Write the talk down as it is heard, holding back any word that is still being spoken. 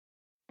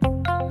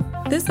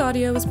This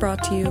audio was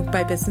brought to you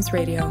by Business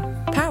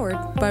Radio, powered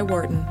by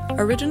Wharton,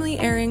 originally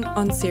airing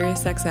on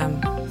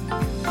SiriusXM.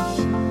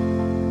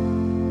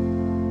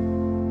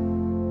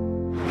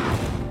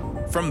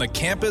 From the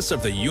campus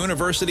of the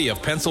University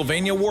of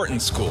Pennsylvania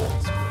Wharton School.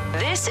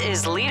 This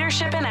is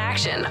Leadership in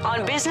Action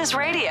on Business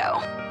Radio.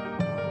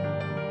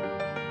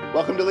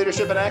 Welcome to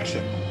Leadership in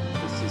Action.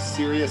 This is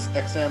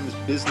SiriusXM's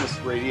Business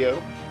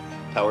Radio,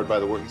 powered by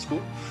the Wharton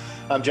School.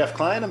 I'm Jeff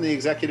Klein. I'm the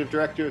Executive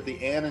Director of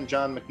the Ann and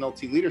John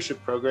McNulty Leadership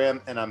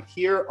Program, and I'm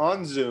here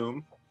on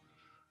Zoom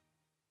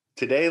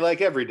today, like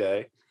every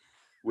day,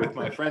 with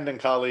my friend and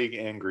colleague,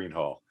 Ann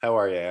Greenhall. How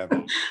are you,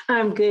 Ann?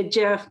 I'm good,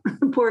 Jeff.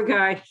 Poor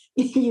guy.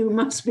 You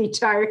must be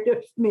tired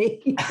of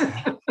me.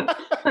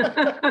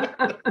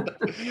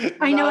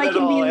 I know I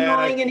can be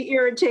annoying and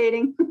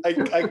irritating.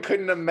 I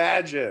couldn't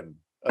imagine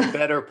a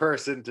better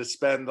person to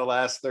spend the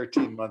last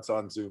 13 months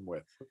on Zoom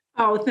with.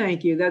 Oh,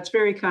 thank you. That's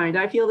very kind.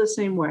 I feel the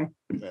same way.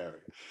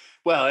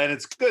 Well, and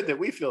it's good that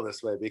we feel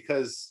this way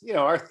because, you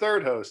know, our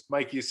third host,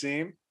 Mike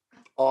Useem,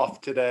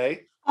 off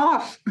today.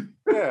 Off.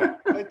 Yeah,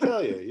 I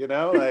tell you, you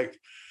know, like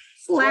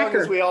Slacker. As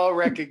long as we all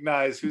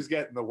recognize who's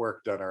getting the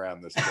work done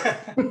around this place.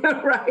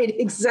 Right,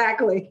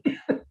 exactly.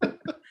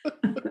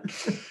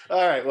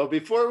 All right. Well,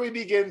 before we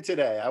begin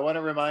today, I want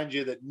to remind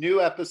you that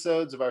new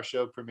episodes of our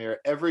show premiere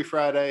every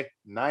Friday,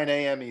 9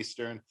 a.m.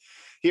 Eastern,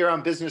 here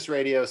on Business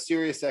Radio,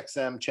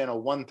 SiriusXM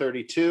channel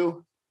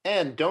 132.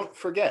 And don't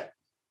forget,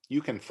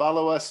 you can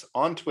follow us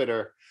on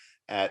Twitter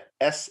at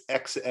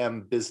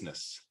SXM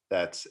Business.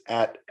 That's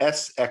at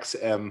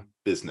SXM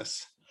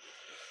Business.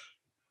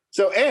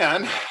 So,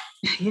 Ann,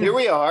 Here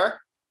we are.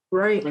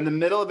 Right. We're in the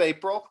middle of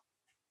April.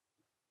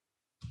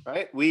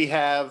 Right. We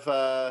have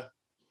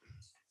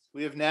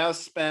now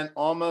spent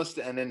almost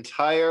an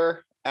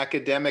entire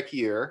academic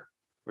year.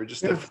 We're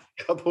just a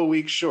couple of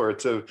weeks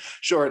short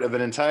of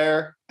an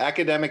entire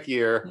academic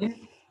year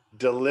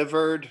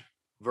delivered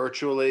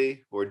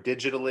virtually or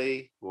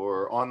digitally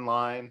or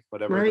online,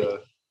 whatever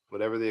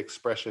the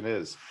expression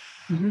is.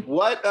 Mm-hmm.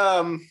 What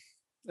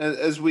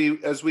as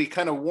we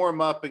kind of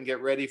warm up and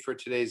get ready for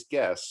today's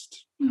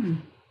guest, you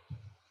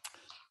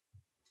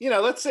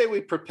know, let's say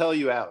we propel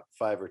you out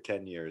 5 or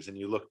 10 years and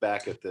you look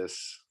back at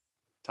this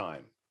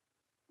time.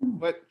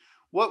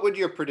 What would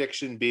your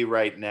prediction be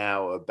right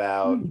now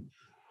about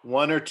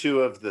one or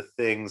two of the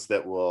things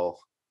that will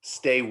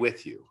stay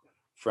with you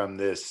from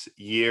this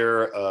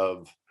year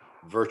of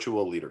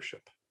virtual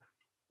leadership?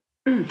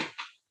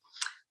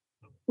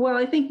 Well,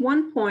 I think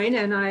one point,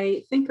 and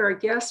I think our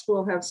guests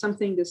will have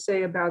something to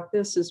say about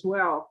this as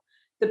well.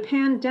 The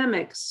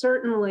pandemic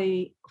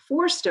certainly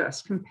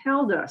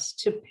compelled us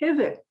to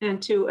pivot and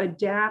to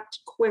adapt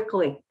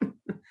quickly.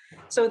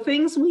 So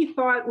things we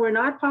thought were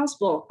not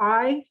possible.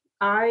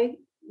 I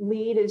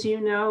lead, as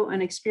you know,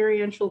 an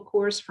experiential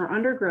course for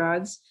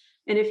undergrads.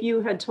 And if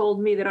you had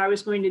told me that I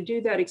was going to do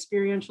that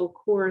experiential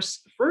course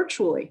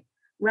virtually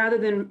rather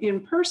than in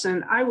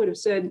person, I would have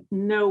said,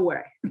 no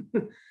way.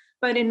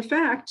 But in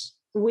fact,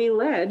 we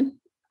led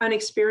an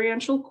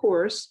experiential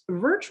course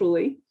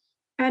virtually,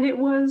 and it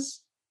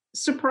was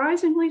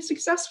surprisingly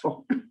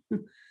successful.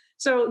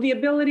 So the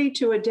ability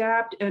to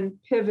adapt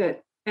and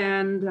pivot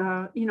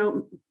and,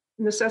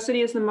 necessity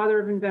is the mother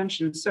of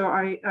invention. So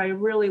I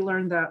really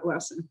learned that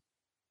lesson.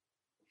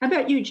 How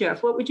about you,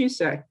 Jeff? What would you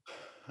say?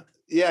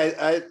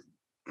 Yeah,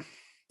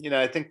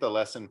 I think the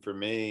lesson for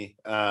me,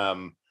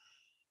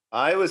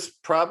 I was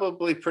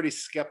probably pretty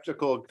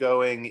skeptical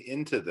going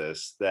into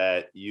this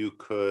that you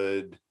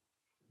could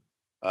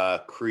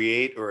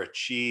create or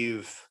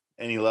achieve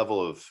any level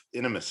of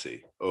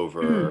intimacy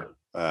over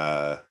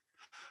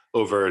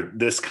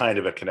this kind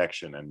of a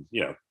connection. And,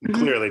 you know,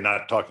 clearly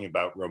not talking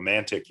about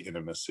romantic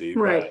intimacy.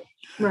 Right.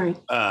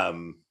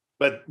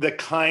 But the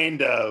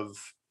kind of,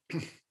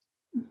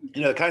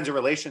 the kinds of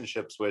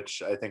relationships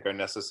which I think are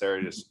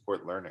necessary to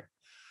support learning.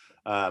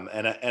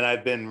 And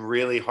I've been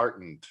really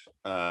heartened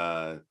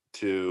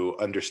to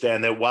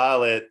understand that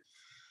while it,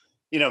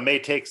 may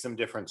take some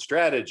different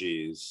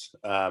strategies,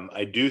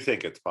 I do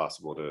think it's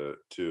possible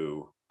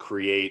to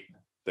create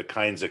the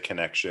kinds of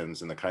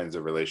connections and the kinds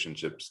of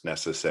relationships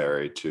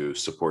necessary to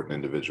support an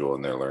individual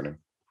in their learning.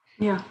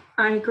 Yeah,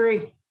 I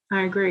agree.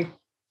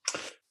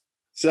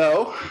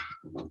 So,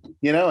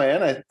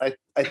 Ann,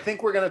 I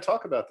think we're going to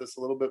talk about this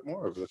a little bit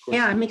more over the course.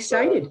 Yeah, I'm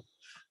excited.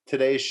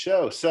 Today's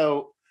show.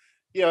 So,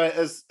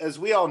 as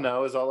we all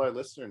know, as all our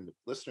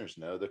listeners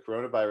know, the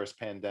coronavirus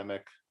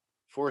pandemic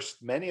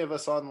forced many of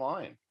us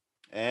online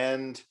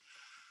and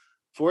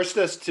forced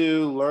us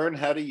to learn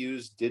how to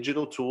use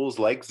digital tools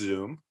like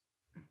Zoom,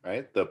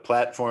 right? The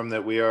platform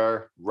that we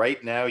are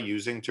right now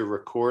using to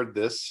record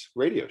this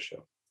radio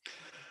show.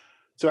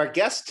 So our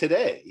guest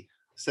today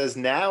says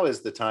now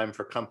is the time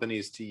for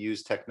companies to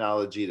use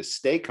technology to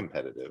stay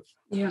competitive.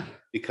 Yeah.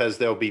 Because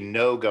there'll be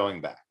no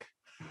going back.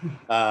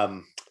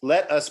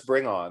 Let us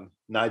bring on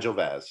Nigel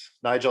Vaz.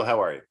 Nigel,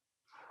 how are you?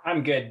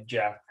 I'm good,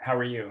 Jeff. How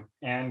are you?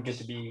 And good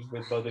to be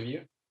with both of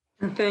you.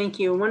 Thank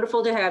you.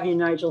 Wonderful to have you,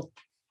 Nigel.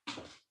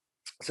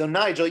 So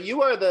Nigel,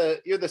 you're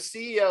the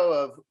CEO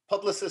of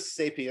Publicis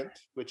Sapient,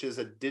 which is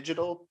a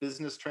digital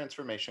business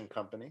transformation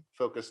company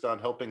focused on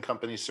helping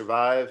companies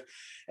survive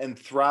and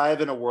thrive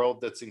in a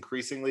world that's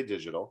increasingly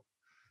digital.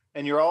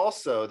 And you're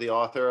also the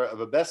author of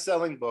a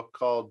best-selling book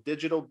called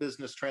Digital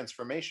Business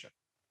Transformation: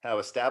 How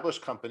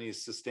Established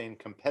Companies Sustain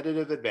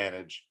Competitive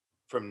Advantage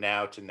from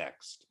Now to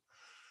Next.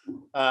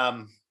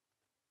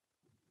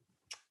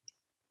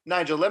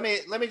 Nigel, let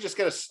me just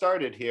get us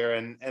started here,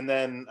 and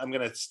then I'm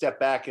going to step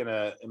back in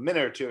a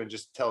minute or two and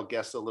just tell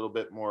guests a little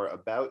bit more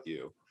about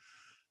you.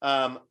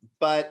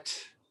 But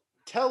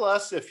tell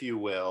us, if you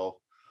will,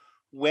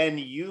 when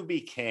you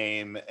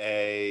became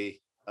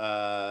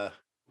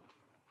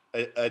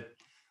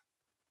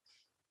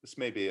this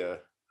may be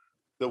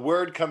the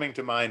word coming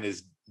to mind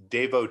is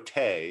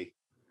devotee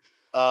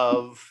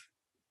of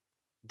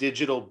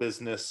digital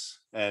business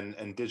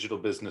and digital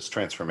business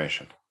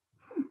transformation.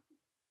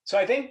 So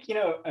I think,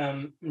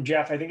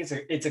 Jeff, I think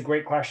it's a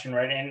great question,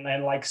 right?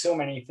 And like so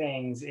many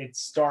things, it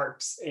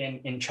starts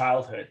in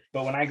childhood.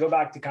 But when I go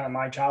back to kind of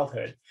my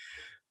childhood,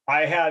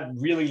 I had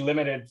really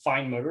limited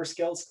fine motor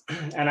skills,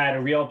 and I had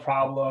a real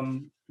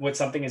problem with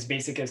something as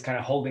basic as kind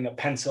of holding a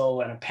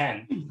pencil and a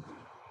pen.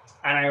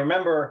 And I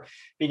remember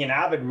being an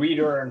avid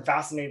reader and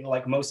fascinated,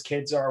 like most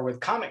kids are, with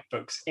comic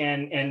books,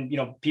 and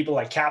people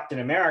like Captain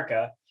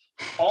America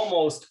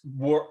almost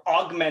were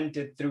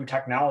augmented through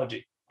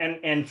technology.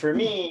 And for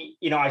me,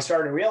 I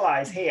started to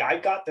realize, hey, I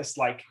got this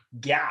like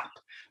gap,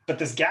 but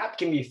this gap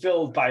can be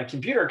filled by a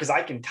computer because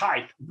I can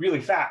type really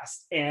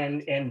fast,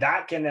 and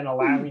that can then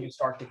allow me to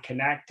start to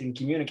connect and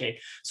communicate.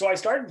 So I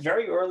started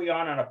very early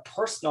on a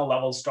personal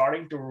level,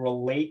 starting to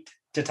relate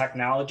to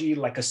technology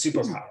like a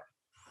superpower.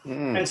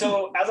 And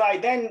so as I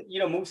then,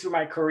 moved through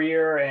my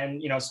career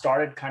and,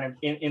 started kind of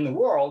in the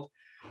world,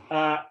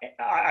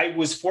 I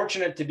was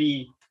fortunate to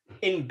be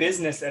in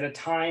business at a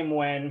time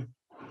when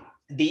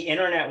the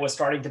internet was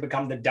starting to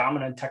become the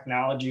dominant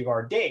technology of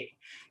our day.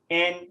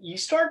 And you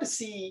start to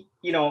see,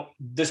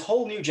 this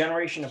whole new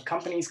generation of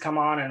companies come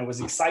on, and it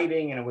was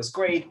exciting and it was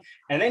great.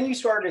 And then you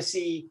started to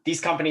see these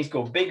companies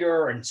go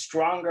bigger and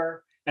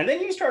stronger. And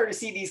then you started to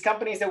see these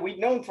companies that we'd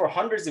known for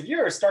hundreds of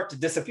years start to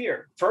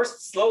disappear,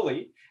 first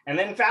slowly, and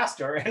then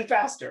faster and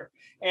faster.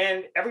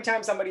 And every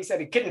time somebody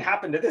said it couldn't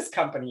happen to this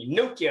company,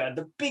 Nokia,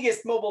 the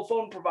biggest mobile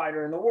phone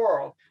provider in the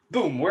world,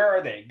 boom, where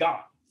are they?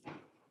 Gone.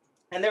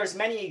 And there's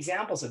many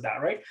examples of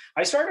that, right?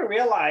 I started to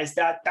realize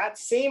that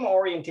same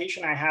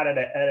orientation I had at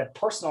a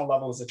personal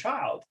level as a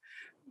child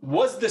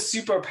was the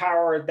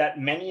superpower that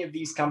many of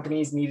these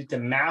companies needed to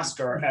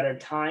master at a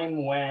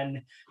time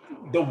when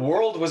the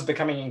world was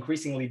becoming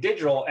increasingly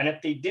digital. And if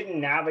they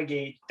didn't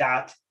navigate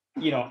that,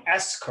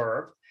 S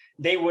curve,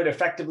 they would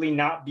effectively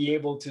not be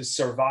able to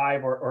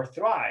survive or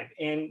thrive.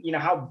 And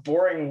how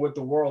boring would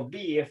the world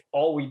be if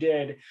all we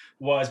did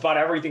was bought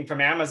everything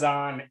from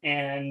Amazon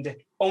and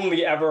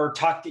only ever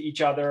talk to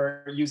each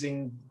other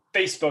using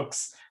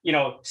Facebook's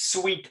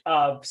suite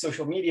of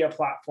social media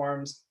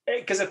platforms?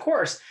 Because of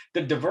course,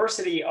 the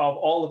diversity of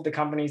all of the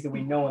companies that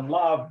we know and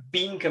love,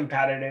 being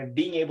competitive,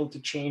 being able to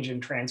change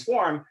and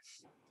transform,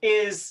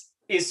 is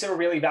so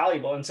really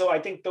valuable. And so I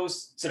think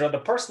those sort of the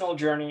personal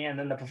journey and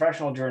then the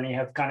professional journey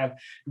have kind of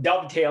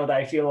dovetailed,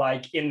 I feel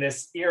like, in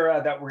this era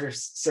that we're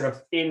sort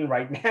of in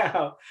right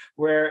now,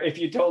 where if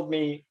you told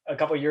me a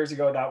couple of years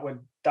ago that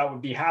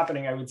would be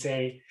happening, I would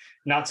say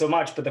not so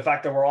much. But the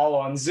fact that we're all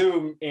on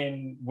Zoom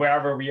in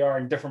wherever we are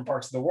in different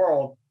parts of the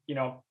world,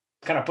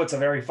 kind of puts a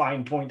very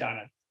fine point on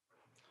it.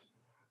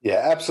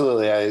 Yeah,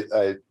 absolutely.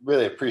 I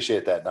really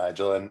appreciate that,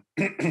 Nigel.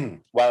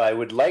 And while I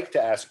would like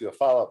to ask you a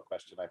follow-up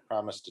question, I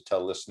promised to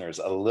tell listeners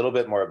a little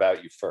bit more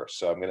about you first.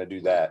 So I'm going to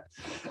do that.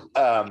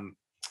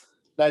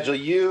 Nigel,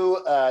 you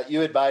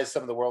advise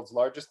some of the world's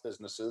largest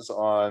businesses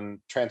on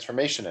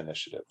transformation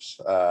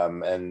initiatives.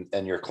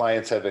 And your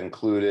clients have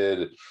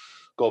included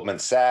Goldman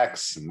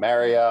Sachs,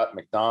 Marriott,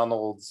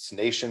 McDonald's,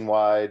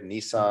 Nationwide,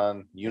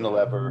 Nissan,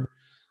 Unilever.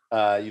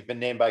 You've been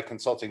named by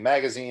Consulting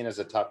Magazine as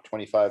a top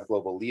 25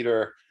 global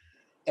leader.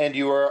 And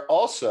you are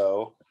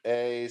also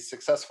a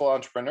successful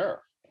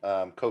entrepreneur,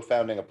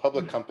 co-founding a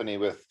public company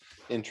with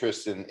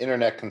interests in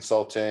internet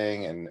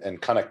consulting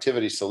and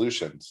connectivity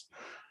solutions.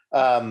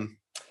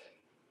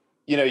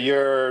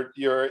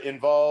 You're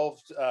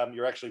involved.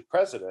 You're actually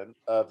president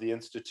of the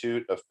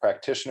Institute of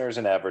Practitioners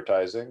in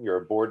Advertising.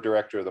 You're a board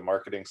director of the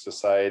Marketing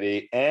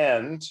Society,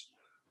 and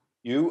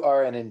you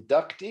are an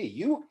inductee.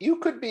 You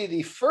could be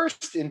the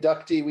first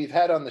inductee we've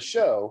had on the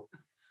show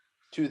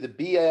to the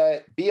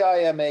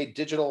BIMA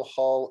Digital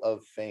Hall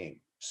of Fame.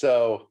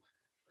 So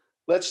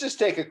let's just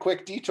take a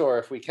quick detour,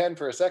 if we can,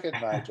 for a second,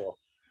 Nigel.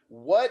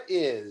 What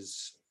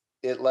is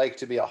it like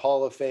to be a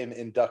Hall of Fame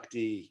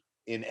inductee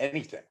in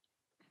anything?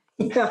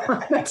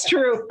 Yeah, that's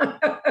true.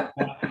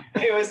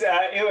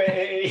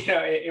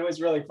 It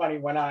was really funny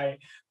when I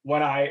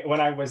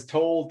was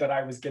told that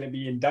I was going to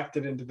be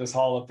inducted into this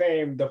Hall of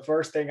Fame. The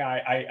first thing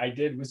I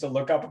did was to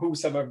look up who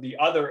some of the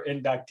other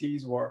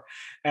inductees were,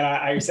 and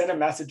I sent a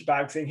message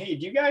back saying, "Hey,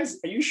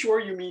 are you sure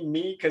you mean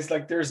me? Because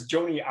like there's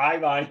Joni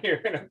Ive on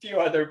here and a few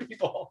other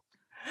people."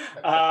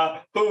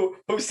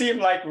 who seemed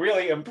like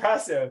really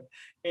impressive.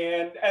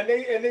 And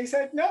they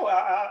said, no,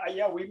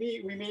 yeah, we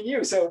mean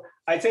you. So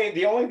I'd say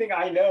the only thing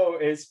I know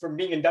is from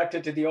being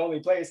inducted to the only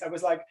place, I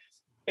was like,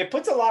 it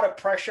puts a lot of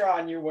pressure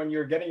on you when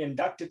you're getting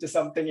inducted to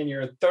something in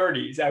your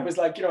 30s. I was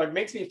like, it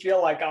makes me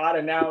feel like I ought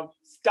to now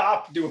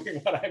stop doing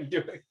what I'm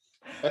doing.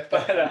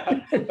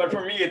 But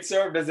for me, it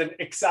served as an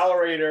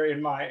accelerator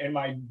in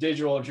my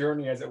digital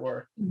journey, as it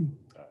were.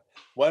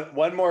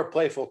 One more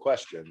playful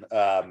question.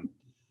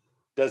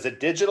 Does a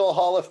digital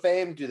Hall of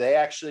Fame, do they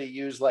actually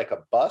use like a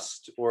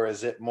bust, or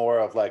is it more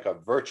of like a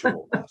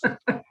virtual bust?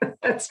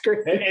 That's great.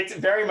 It's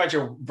very much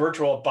a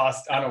virtual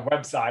bust on a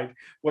website,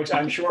 which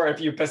I'm sure if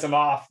you piss them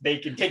off, they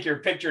can take your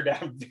picture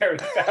down very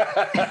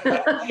fast.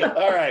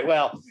 All right.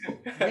 Well,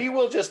 we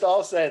will just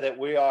all say that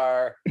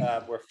we're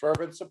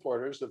fervent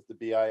supporters of the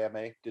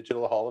BIMA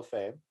Digital Hall of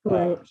Fame.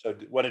 Right. So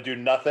want to do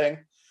nothing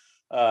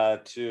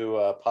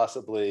to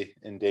possibly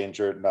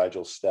endanger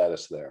Nigel's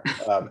status there.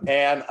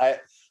 And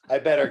I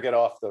better get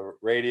off the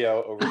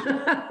radio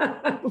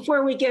over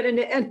before we get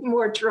into any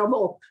more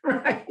trouble.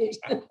 Right.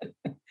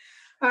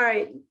 All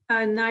right,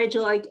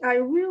 Nigel, I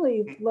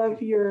really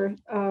love your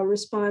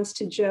response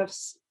to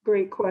Jeff's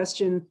great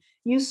question.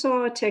 You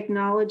saw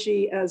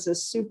technology as a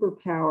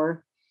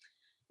superpower.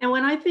 And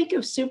when I think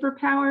of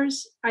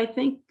superpowers, I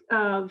think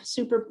of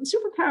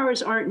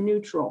superpowers aren't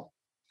neutral.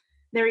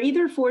 They're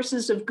either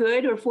forces of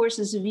good or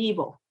forces of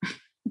evil.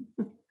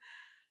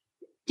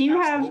 Do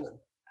you Absolutely.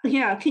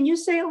 can you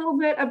say a little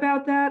bit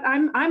about that?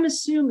 I'm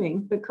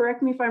assuming, but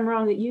correct me if I'm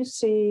wrong, that you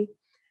see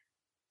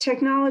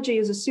technology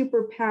as a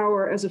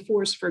superpower, as a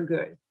force for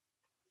good.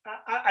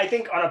 I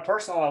think on a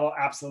personal level,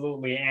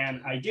 absolutely.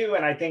 And I do.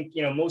 And I think,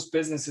 most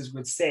businesses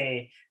would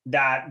say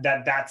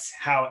that's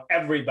how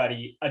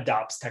everybody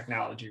adopts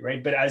technology,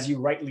 right? But as you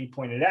rightly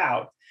pointed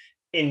out,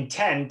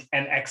 intent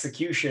and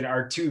execution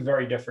are two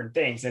very different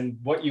things. And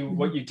what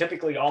you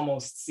typically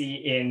almost see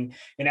in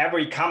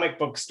every comic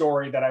book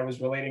story that I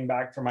was relating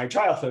back from my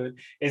childhood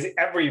is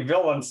every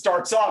villain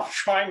starts off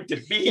trying to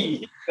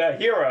be the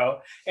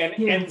hero and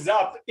ends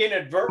up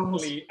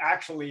inadvertently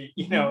actually,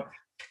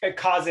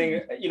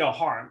 causing,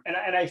 harm.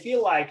 And I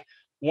feel like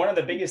one of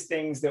the biggest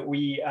things that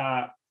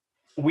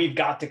we've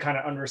got to kind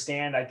of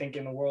understand, I think,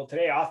 in the world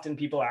today, often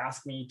people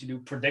ask me to do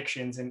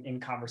predictions in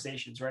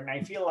conversations, right? And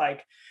I feel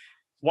like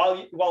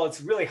while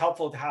it's really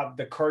helpful to have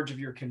the courage of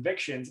your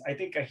convictions, I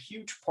think a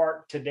huge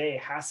part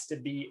today has to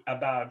be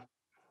about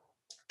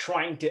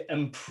trying to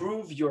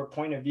improve your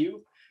point of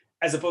view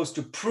as opposed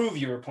to prove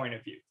your point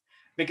of view.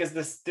 Because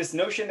this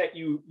notion that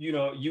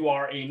you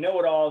are a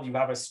know-it-all, you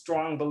have a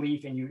strong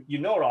belief and you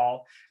know it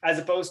all, as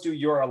opposed to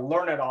you're a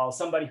learn-it-all,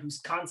 somebody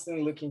who's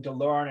constantly looking to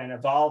learn and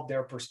evolve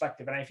their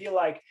perspective. And I feel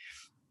like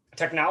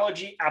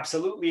technology,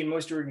 absolutely, in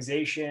most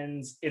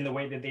organizations, in the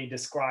way that they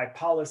describe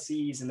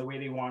policies and the way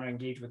they want to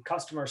engage with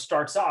customers,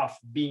 starts off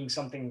being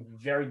something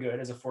very good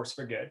as a force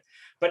for good.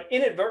 But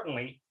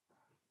inadvertently,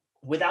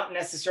 without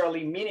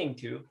necessarily meaning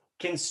to,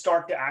 can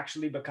start to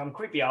actually become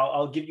creepy.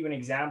 I'll give you an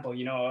example.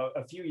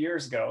 A few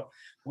years ago,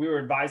 we were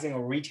advising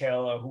a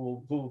retailer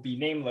who will be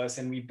nameless,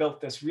 and we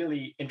built this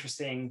really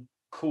interesting,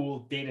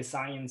 cool data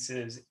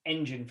sciences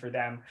engine for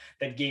them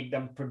that gave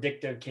them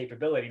predictive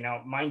capability.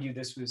 Now, mind you,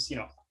 this was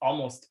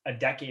almost a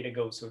decade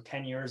ago, so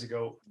 10 years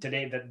ago.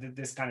 Today,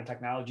 this kind of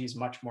technology is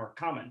much more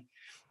common.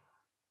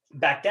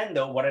 Back then,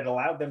 though, what it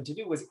allowed them to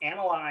do was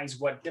analyze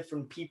what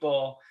different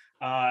people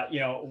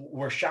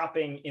were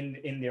shopping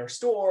in their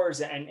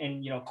stores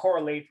and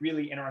correlate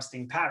really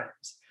interesting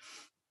patterns.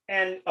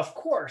 And of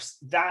course,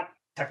 that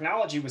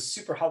technology was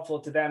super helpful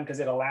to them because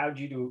it allowed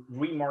you to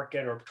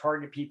remarket or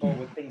target people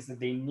with things that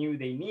they knew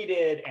they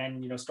needed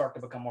and start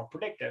to become more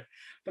predictive.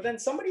 But then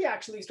somebody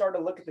actually started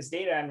to look at this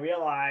data and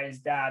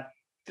realize that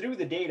through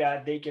the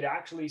data, they could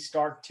actually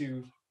start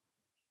to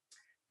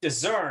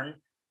discern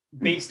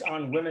based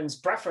on women's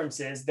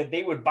preferences that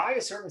they would buy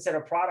a certain set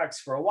of products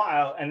for a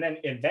while and then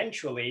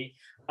eventually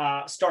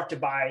start to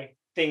buy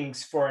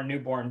things for a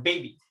newborn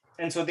baby.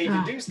 And so they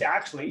deduced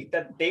actually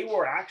that they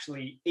were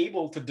actually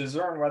able to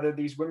discern whether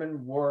these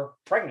women were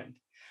pregnant.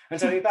 And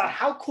so they thought,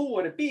 how cool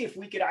would it be if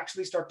we could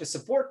actually start to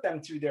support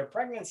them through their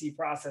pregnancy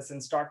process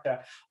and start to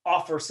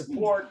offer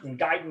support and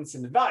guidance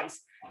and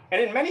advice.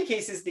 And in many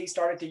cases, they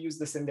started to use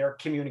this in their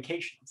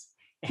communications.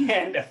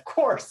 And of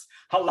course,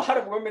 a lot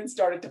of women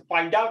started to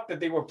find out that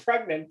they were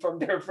pregnant from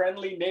their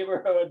friendly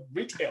neighborhood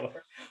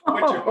retailer,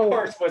 which of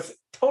course was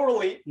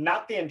totally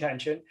not the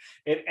intention.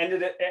 It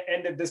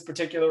ended this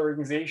particular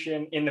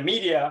organization in the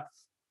media,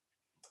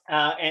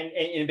 and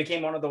it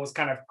became one of those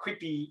kind of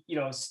creepy,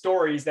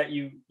 stories that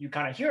you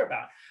kind of hear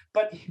about.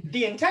 But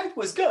the intent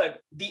was good.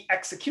 The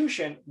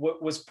execution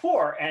was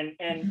poor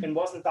and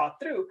wasn't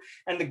thought through,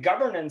 and the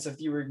governance of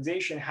the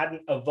organization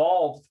hadn't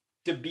evolved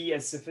to be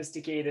as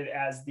sophisticated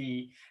as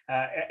the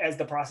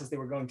process they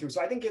were going through.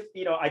 So I think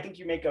I think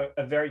you make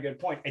a very good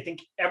point. I think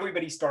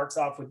everybody starts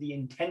off with the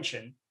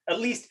intention. At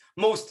least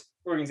most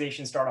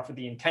organizations start off with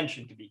the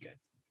intention to be good.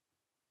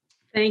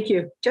 Thank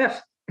you,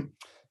 Jeff.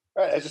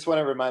 All right, I just want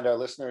to remind our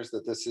listeners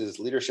that this is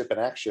Leadership in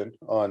Action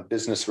on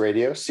Business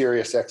Radio,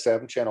 Sirius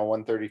XM, channel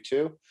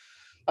 132.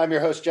 I'm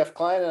your host, Jeff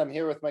Klein, and I'm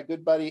here with my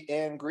good buddy,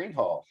 Anne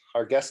Greenhall.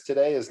 Our guest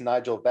today is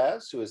Nigel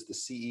Vaz, who is the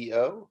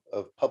CEO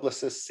of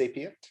Publicis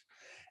Sapient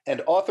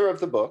and author of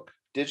the book,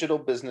 Digital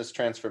Business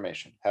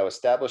Transformation: How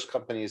Established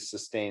Companies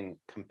Sustain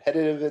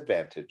Competitive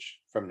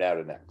Advantage from Now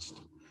to Next.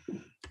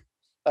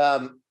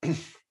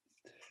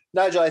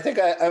 Nigel, I think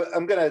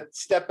I'm going to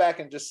step back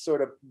and just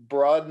sort of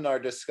broaden our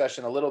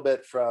discussion a little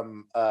bit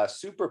from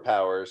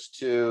superpowers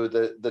to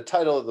the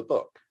title of the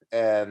book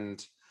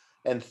and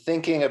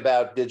thinking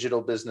about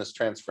digital business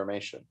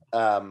transformation.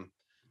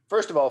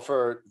 First of all,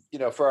 for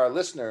our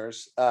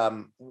listeners,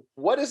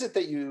 what is it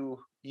that you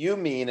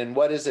mean, and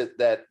what is it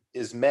that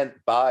is meant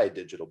by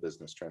digital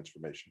business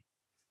transformation?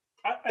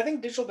 I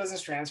think digital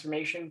business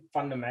transformation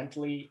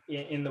fundamentally,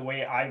 in the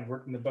way I've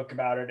written the book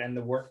about it and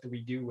the work that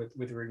we do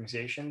with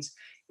organizations,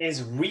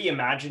 is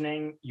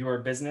reimagining your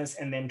business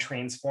and then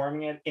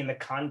transforming it in the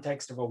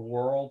context of a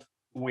world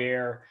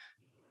where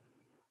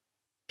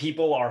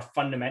people are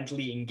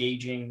fundamentally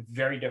engaging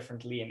very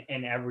differently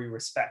in every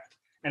respect.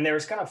 And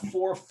there's kind of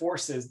four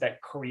forces that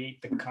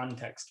create the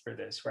context for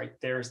this, right?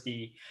 There's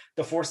the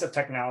force of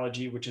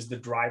technology, which is the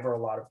driver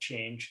a lot of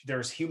change.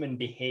 There's human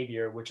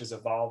behavior, which is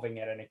evolving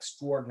at an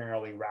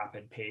extraordinarily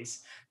rapid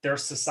pace.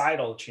 There's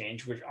societal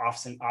change, which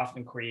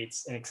often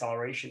creates an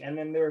acceleration. And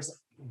then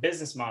there's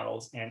business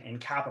models and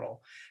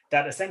capital,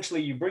 that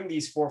essentially you bring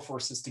these four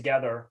forces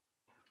together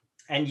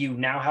and you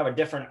now have a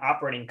different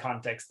operating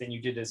context than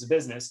you did as a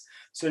business.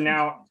 So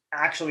now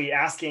actually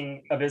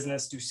asking a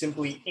business to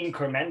simply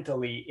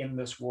incrementally in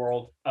this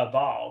world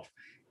evolve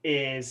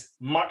is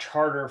much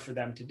harder for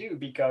them to do,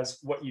 because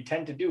what you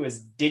tend to do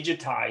is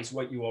digitize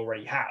what you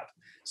already have.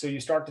 So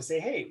you start to say,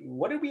 hey,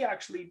 what did we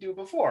actually do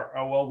before?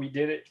 Oh, well, we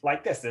did it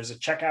like this. There's a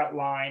checkout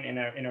line in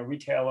a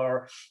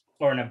retailer,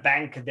 or in a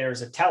bank,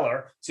 there's a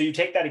teller. So you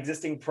take that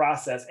existing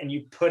process and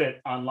you put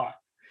it online.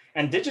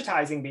 And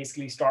digitizing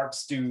basically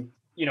starts to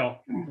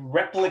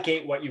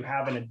replicate what you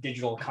have in a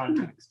digital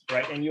context,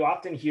 right? And you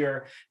often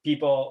hear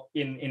people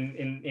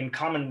in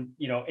common,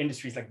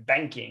 industries like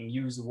banking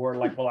use the word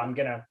like, well, I'm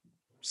going to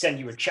send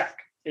you a check.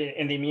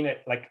 And they mean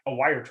it like a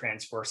wire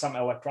transfer, some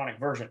electronic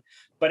version,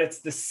 but it's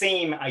the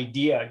same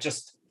idea,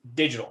 just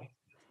digital.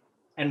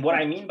 And what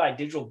I mean by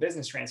digital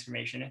business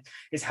transformation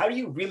is, how do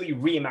you really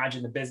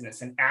reimagine the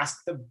business and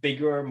ask the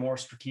bigger, more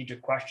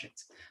strategic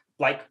questions?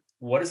 Like,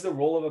 what is the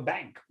role of a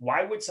bank?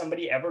 Why would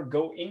somebody ever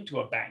go into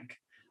a bank?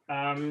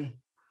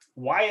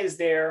 Why is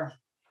there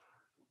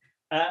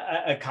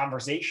a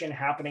conversation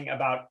happening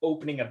about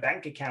opening a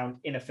bank account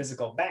in a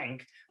physical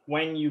bank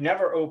when you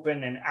never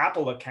open an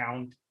Apple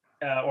account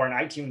or an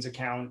iTunes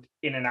account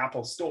in an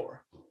Apple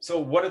store? So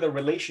what are the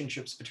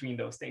relationships between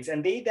those things?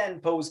 And they then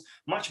pose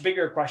much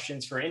bigger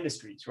questions for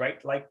industries,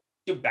 right? Like,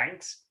 do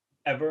banks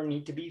ever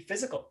need to be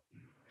physical?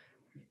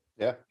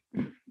 Yeah.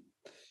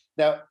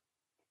 Now,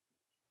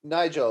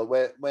 Nigel,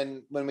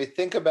 when we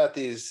think about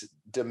these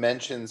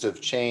dimensions of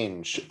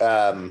change,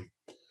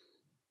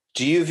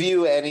 do you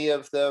view any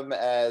of them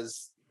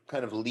as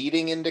kind of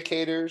leading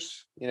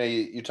indicators?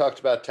 You talked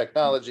about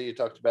technology, you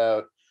talked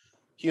about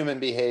human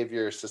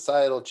behavior,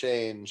 societal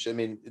change. I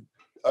mean,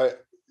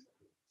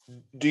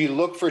 do you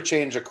look for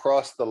change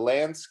across the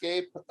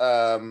landscape,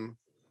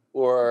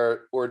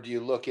 or do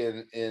you look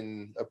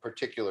in a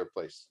particular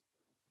place?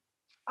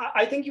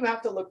 I think you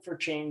have to look for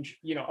change,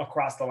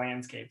 across the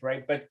landscape,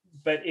 right? But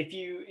if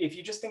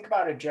you just think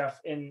about it, Jeff,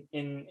 in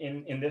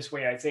this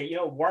way, I'd say,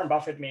 Warren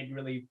Buffett made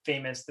really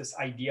famous this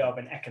idea of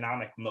an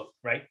economic moat,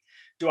 right?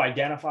 To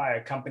identify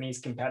a company's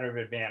competitive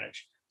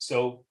advantage.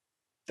 So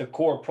the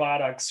core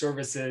products,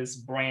 services,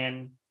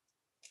 brand,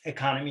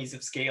 economies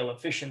of scale,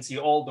 efficiency,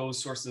 all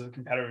those sources of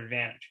competitive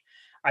advantage.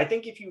 I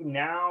think if you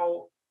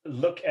now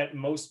look at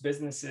most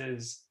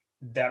businesses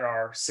that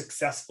are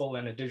successful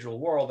in a digital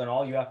world, and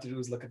all you have to do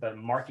is look at the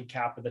market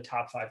cap of the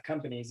top 5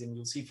 companies, and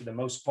you'll see for the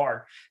most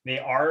part, they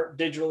are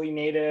digitally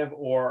native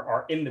or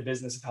are in the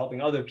business of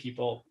helping other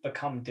people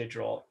become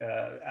digital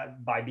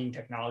by being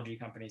technology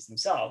companies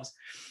themselves.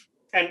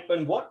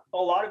 And what a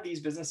lot of these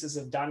businesses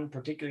have done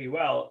particularly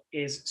well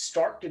is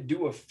start to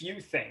do a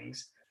few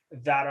things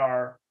that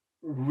are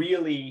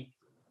really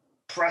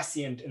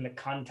prescient in the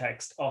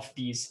context of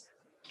these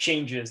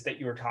changes that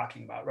you were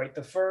talking about, right?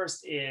 The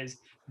first is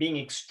being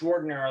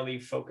extraordinarily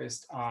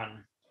focused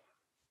on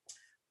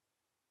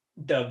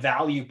the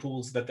value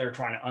pools that they're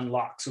trying to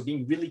unlock. So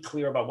being really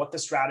clear about what the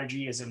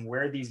strategy is and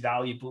where these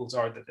value pools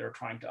are that they're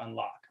trying to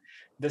unlock.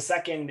 The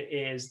second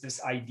is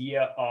this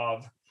idea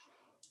of,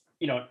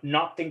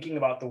 not thinking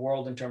about the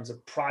world in terms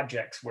of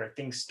projects where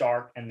things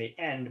start and they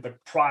end,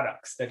 but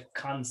products that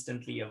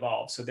constantly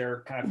evolve. So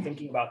they're kind of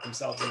thinking about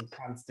themselves in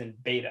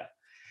constant beta.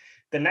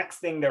 The next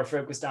thing they're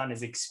focused on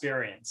is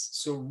experience.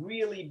 So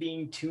really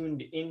being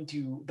tuned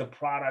into the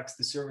products,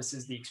 the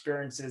services, the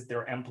experiences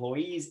their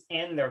employees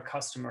and their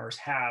customers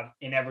have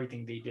in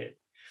everything they did.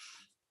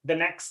 The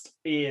next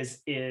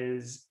is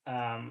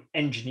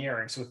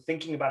engineering. So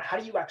thinking about how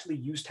do you actually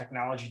use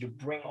technology to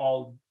bring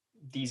all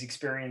these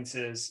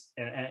experiences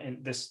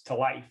and this to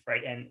life,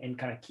 right? And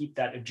kind of keep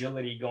that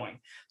agility going.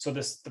 So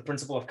the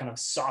principle of kind of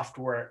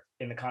software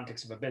in the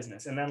context of a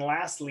business. And then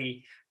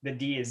lastly, the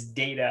D is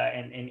data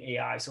and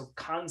AI. So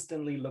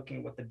constantly looking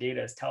at what the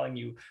data is telling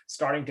you,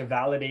 starting to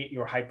validate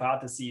your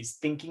hypotheses,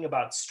 thinking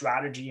about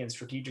strategy and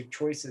strategic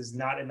choices,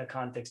 not in the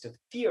context of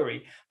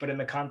theory, but in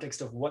the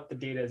context of what the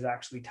data is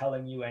actually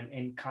telling you,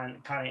 and kind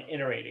of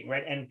iterating,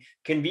 right? And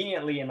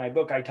conveniently in my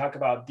book, I talk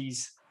about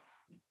these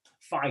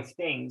 5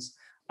 things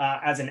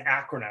as an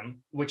acronym,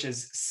 which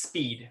is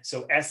SPEED.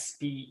 So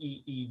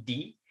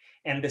SPEED.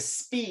 And the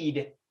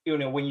speed,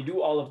 when you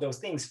do all of those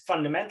things,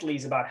 fundamentally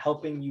is about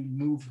helping you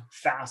move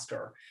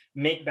faster,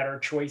 make better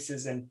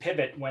choices, and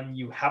pivot when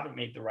you haven't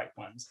made the right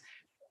ones.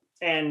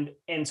 And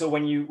so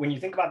when you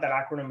think about that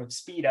acronym of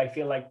SPEED, I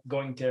feel like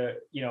going to,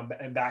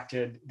 back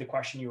to the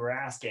question you were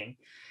asking,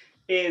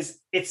 is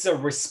it's a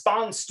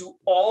response to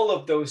all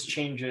of those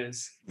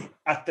changes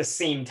at the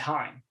same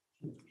time.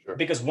 Sure.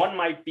 Because one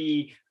might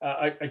be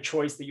a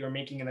choice that you're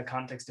making in the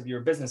context of your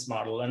business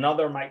model.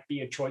 Another might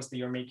be a choice that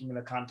you're making in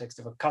the context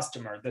of a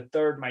customer. The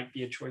third might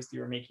be a choice that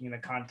you're making in the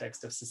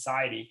context of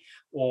society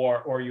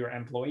or your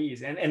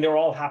employees. And they're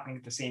all happening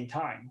at the same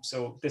time.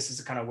 So this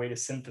is a kind of way to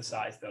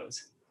synthesize those.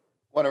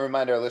 I want to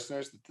remind our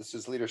listeners that this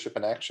is Leadership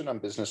in Action on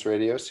Business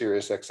Radio,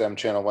 Sirius XM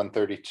Channel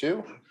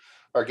 132.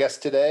 Our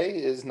guest today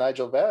is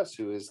Nigel Vaz,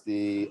 who is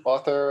the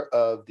author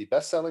of the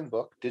best-selling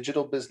book,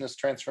 Digital Business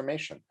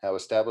Transformation: How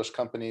Established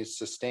Companies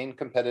Sustain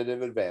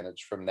Competitive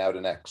Advantage from Now to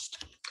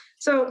Next.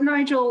 So,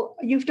 Nigel,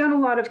 you've done a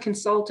lot of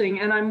consulting,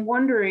 and I'm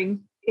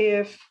wondering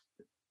if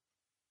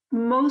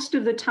most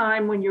of the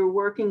time when you're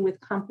working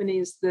with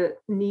companies that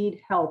need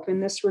help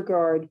in this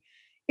regard,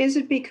 is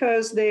it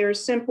because they are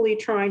simply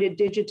trying to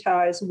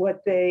digitize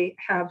what they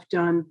have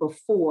done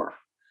before,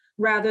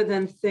 rather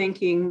than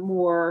thinking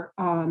more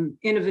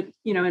innovative,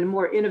 in a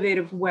more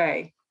innovative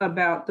way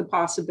about the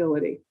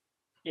possibility?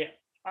 Yeah,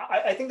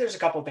 I think there's a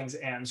couple of things,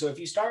 Anne. So if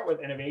you start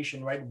with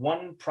innovation, right,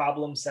 one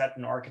problem set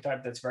and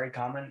archetype that's very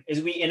common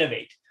is we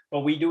innovate, but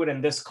we do it in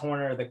this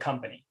corner of the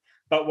company.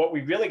 But what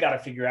we really got to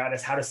figure out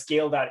is how to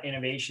scale that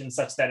innovation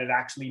such that it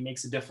actually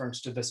makes a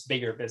difference to this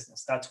bigger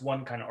business. That's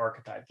one kind of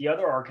archetype. The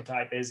other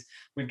archetype is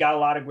we've got a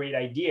lot of great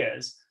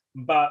ideas,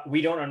 but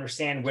we don't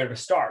understand where to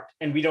start,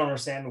 and we don't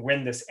understand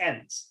when this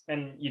ends.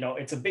 And,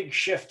 it's a big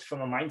shift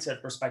from a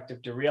mindset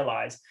perspective to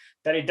realize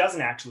that it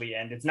doesn't actually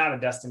end. It's not a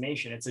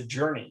destination, it's a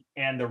journey.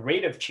 And the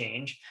rate of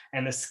change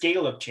and the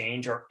scale of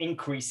change are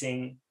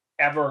increasing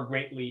ever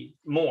greatly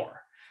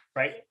more,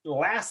 right?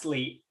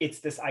 Lastly, it's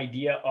this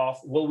idea of,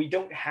 well, we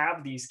don't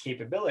have these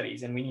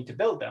capabilities and we need to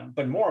build them.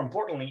 But more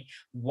importantly,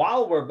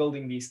 while we're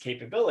building these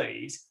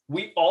capabilities,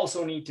 we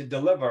also need to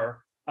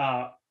deliver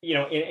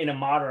in a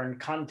modern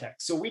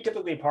context. So we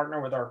typically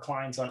partner with our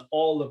clients on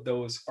all of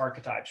those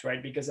archetypes,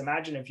 right? Because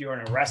imagine if you're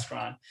in a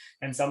restaurant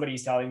and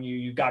somebody's telling you,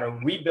 you got to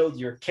rebuild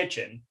your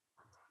kitchen,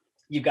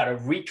 you got to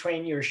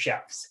retrain your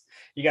chefs,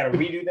 you got to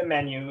redo the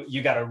menu,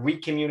 you got to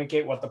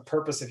recommunicate what the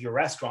purpose of your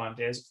restaurant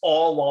is,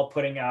 all while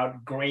putting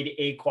out grade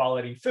A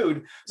quality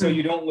food, so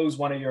you don't lose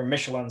one of your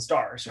Michelin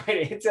stars,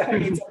 right? It's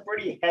a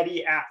pretty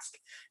heady ask.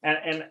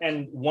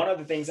 And one of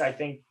the things I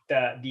think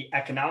the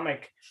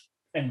economic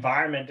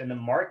environment and the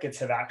markets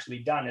have actually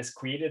done is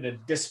created a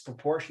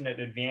disproportionate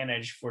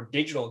advantage for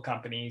digital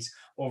companies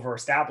over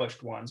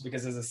established ones.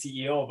 Because as a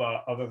CEO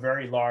of a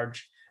very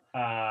large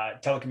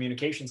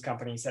telecommunications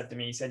company said to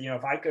me, he said,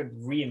 if I could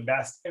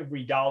reinvest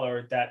every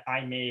dollar that I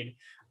made,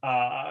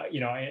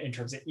 in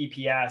terms of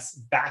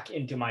EPS back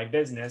into my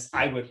business,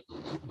 I would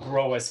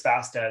grow as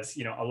fast as,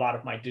 a lot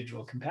of my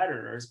digital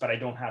competitors, but I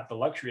don't have the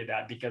luxury of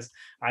that because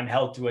I'm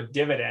held to a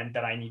dividend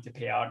that I need to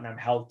pay out, and I'm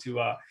held to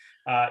a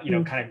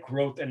kind of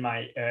growth in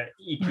my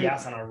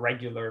EPS on a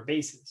regular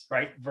basis,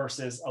 right?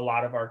 Versus a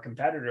lot of our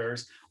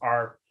competitors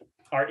are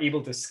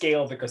able to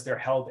scale because they're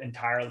held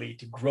entirely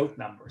to growth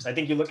numbers. I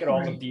think you look at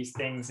all of these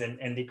things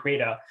and they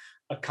create a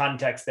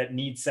context that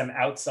needs some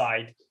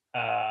outside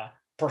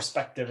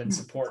perspective and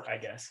support, I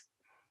guess.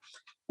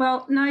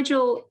 Well,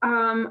 Nigel,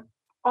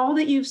 all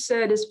that you've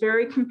said is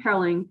very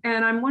compelling.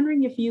 And I'm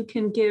wondering if you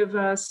can give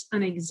us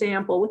an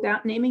example,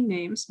 without naming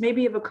names,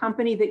 maybe of a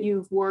company that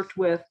you've worked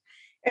with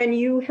and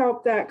you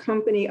helped that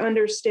company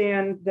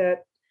understand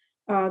that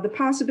the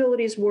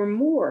possibilities were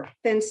more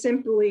than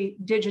simply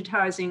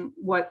digitizing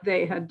what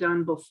they had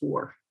done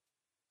before.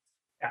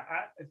 Yeah,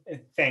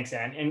 thanks,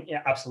 Anne. And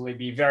yeah, absolutely,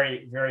 be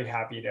very, very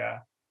happy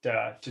to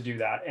do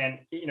that. And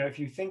if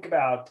you think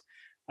about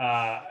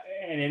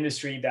an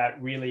industry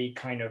that really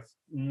kind of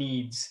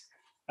needs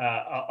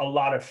a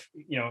lot of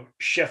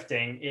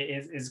shifting,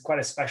 is quite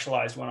a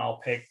specialized one I'll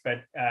pick,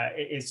 but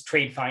it's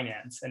trade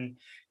finance. And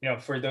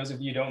for those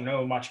of you who don't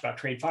know much about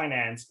trade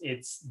finance,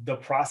 it's the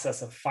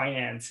process of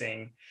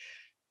financing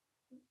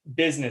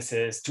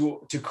businesses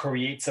to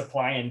create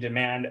supply and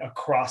demand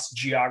across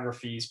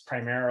geographies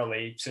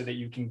primarily, so that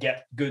you can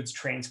get goods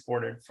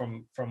transported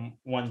from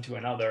one to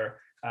another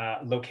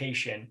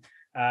location.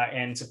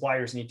 And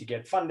suppliers need to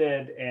get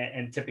funded,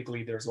 and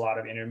typically there's a lot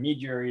of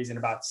intermediaries, and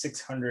about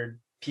 600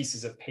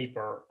 pieces of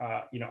paper,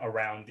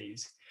 around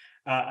these.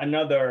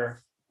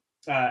 Another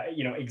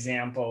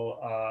example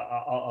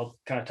I'll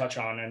kind of touch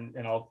on,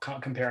 and I'll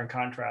compare and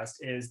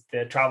contrast, is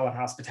the travel and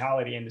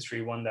hospitality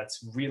industry, one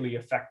that's really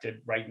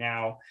affected right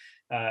now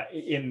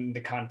in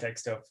the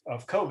context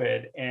of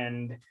COVID.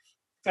 And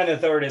the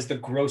third is the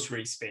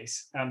grocery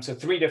space. So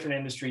three different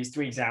industries,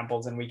 three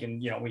examples, and we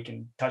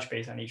can touch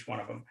base on each one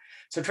of them.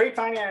 So trade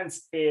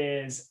finance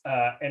is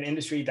an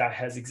industry that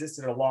has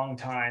existed a long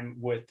time,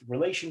 with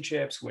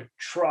relationships, with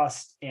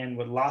trust, and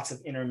with lots of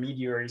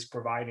intermediaries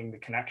providing the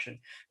connection.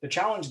 The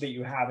challenge that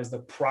you have is the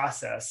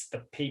process, the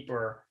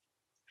paper,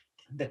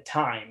 the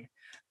time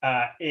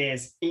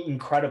is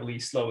incredibly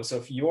slow. So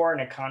if you're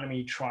an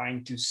economy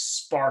trying to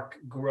spark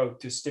growth,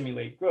 to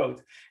stimulate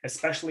growth,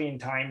 especially in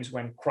times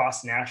when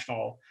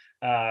cross-national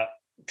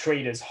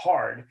trade is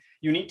hard,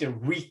 you need to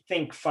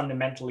rethink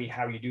fundamentally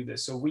how you do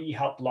this. So we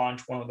helped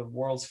launch one of the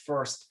world's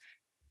first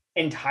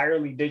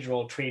entirely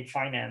digital trade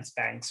finance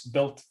banks,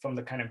 built from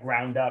the kind of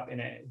ground up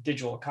in a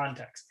digital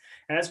context.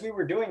 And as we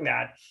were doing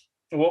that,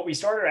 what we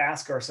started to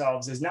ask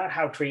ourselves is not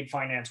how trade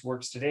finance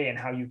works today and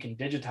how you can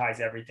digitize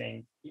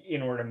everything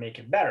in order to make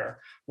it better.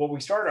 What we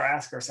started to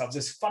ask ourselves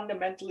is,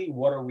 fundamentally,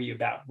 what are we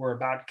about? We're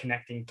about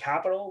connecting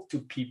capital to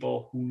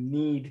people who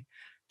need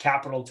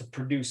capital to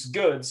produce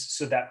goods,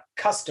 so that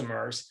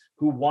customers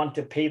who want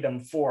to pay them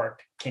for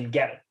it can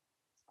get it.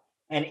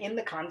 And in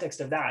the context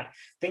of that,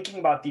 thinking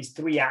about these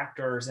three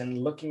actors and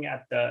looking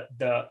at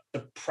the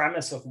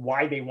premise of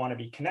why they want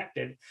to be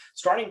connected,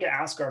 starting to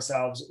ask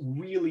ourselves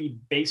really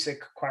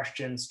basic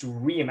questions to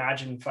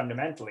reimagine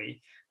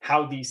fundamentally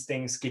how these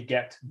things could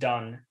get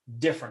done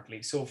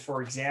differently. So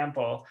for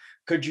example,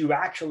 could you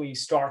actually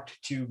start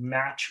to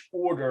match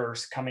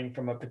orders coming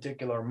from a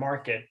particular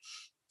market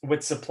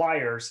with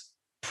suppliers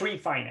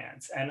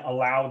pre-finance and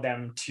allow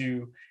them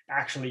to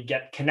actually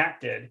get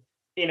connected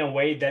in a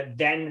way that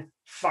then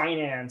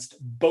financed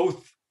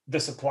both the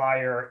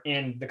supplier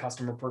and the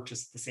customer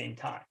purchase at the same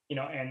time?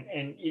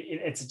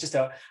 It's just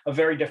a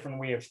very different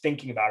way of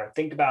thinking about it.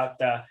 Think about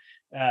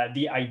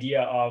the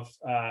idea of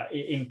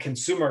in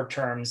consumer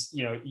terms,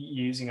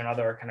 using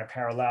another kind of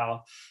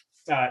parallel.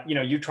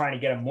 You're trying to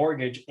get a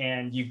mortgage,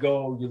 and you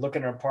look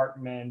at an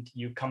apartment,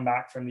 you come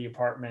back from the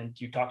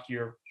apartment, you talk to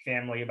your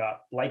family about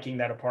liking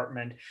that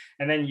apartment,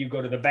 and then you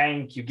go to the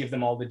bank, you give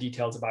them all the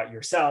details about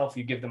yourself,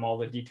 you give them all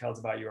the details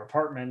about your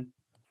apartment,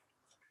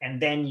 and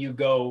then you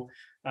go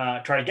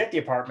try to get the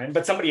apartment,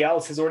 but somebody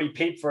else has already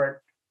paid for it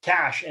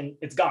cash and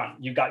it's gone.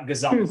 You got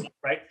gazumped,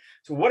 right?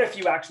 So what if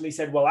you actually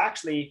said, well,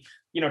 actually,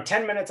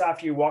 10 minutes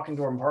after you walk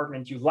into an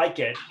apartment, you like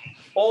it,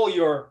 all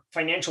your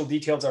financial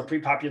details are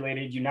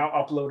pre-populated, you now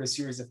upload a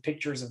series of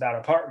pictures of that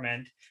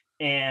apartment,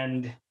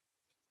 and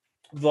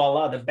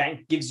voila, the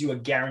bank gives you a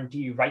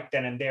guarantee right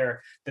then and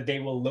there that they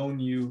will loan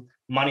you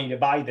money to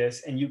buy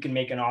this, and you can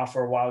make an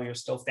offer while you're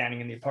still standing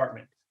in the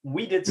apartment.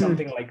 We did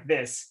something like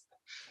this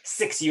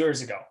 6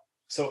 years ago.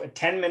 So a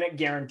 10-minute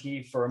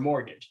guarantee for a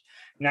mortgage.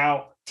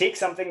 Now, take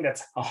something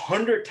that's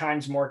 100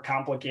 times more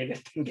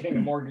complicated than getting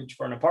a mortgage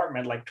for an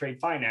apartment, like trade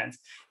finance,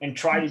 and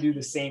try to do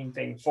the same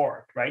thing for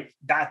it, right?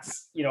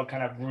 That's,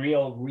 kind of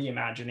real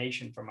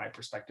reimagination from my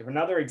perspective.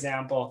 Another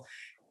example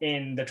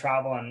in the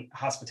travel and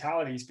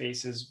hospitality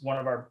space is one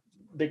of our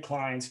big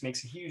clients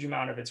makes a huge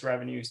amount of its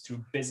revenues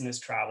through business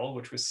travel,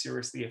 which was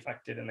seriously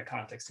affected in the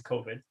context of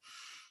COVID.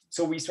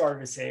 So we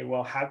started to say,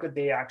 well, how could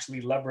they actually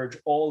leverage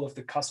all of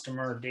the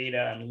customer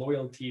data and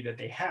loyalty that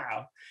they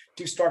have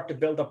to start to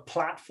build a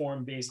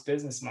platform-based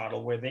business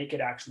model where they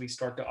could actually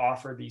start to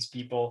offer these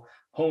people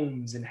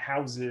homes and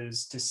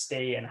houses to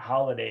stay and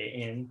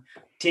holiday in,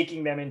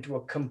 taking them into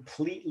a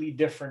completely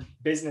different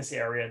business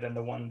area than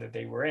the one that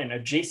they were in,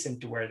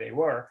 adjacent to where they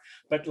were,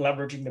 but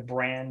leveraging the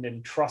brand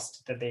and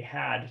trust that they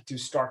had to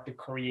start to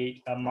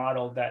create a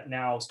model that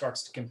now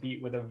starts to compete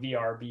with a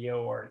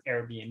VRBO or an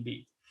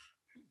Airbnb.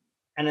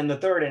 And in the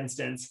third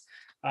instance,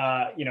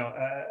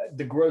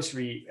 the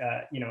grocery,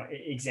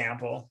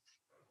 example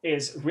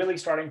is really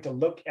starting to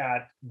look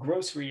at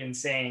grocery and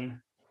saying,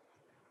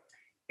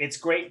 it's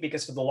great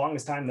because for the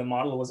longest time, the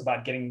model was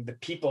about getting the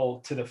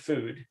people to the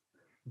food.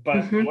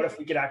 But what if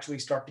we could actually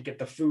start to get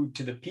the food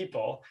to the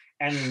people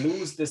and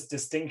lose this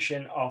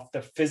distinction of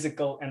the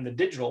physical and the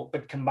digital,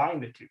 but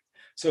combine the two?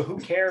 So who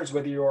cares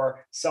whether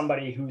you're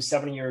somebody who's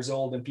 70 years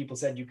old and people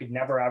said you could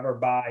never, ever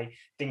buy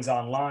things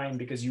online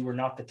because you were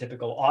not the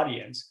typical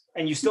audience,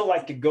 and you still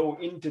like to go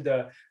into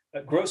the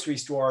grocery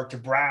store to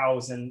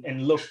browse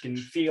and look and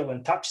feel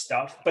and touch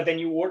stuff, but then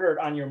you order it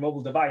on your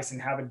mobile device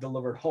and have it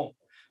delivered home.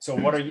 So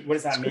what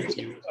does that make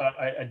you?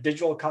 A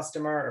digital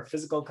customer or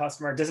physical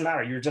customer? It doesn't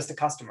matter. You're just a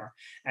customer,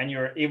 and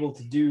you're able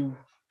to do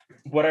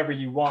whatever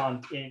you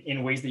want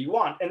in ways that you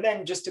want. And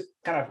then just to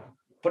kind of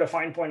put a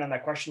fine point on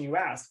that question you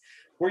asked,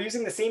 we're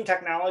using the same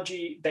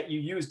technology that you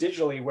use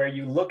digitally, where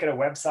you look at a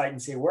website and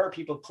say, where are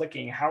people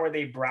clicking? How are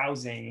they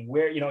browsing?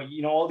 Where,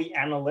 all the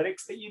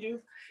analytics that you do,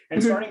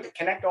 and starting to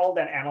connect all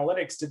that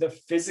analytics to the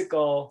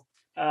physical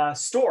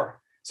store.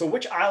 So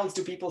which aisles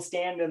do people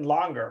stand in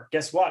longer?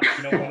 Guess what?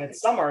 When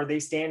it's summer, they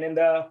stand in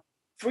the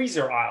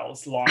freezer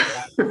aisles long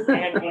enough.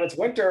 And when it's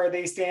winter,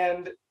 they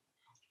stand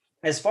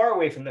as far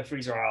away from the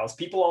freezer aisles.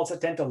 People also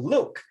tend to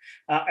look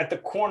at the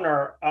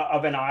corner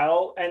of an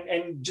aisle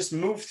and just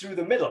move through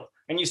the middle.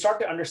 And you start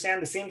to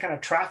understand the same kind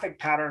of traffic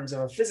patterns of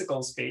a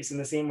physical space in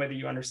the same way that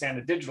you understand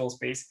a digital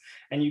space.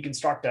 And you can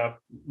start to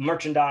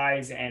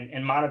merchandise and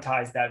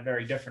monetize that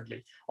very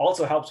differently.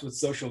 Also helps with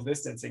social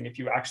distancing if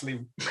you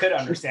actually could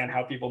understand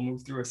how people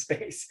move through a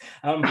space.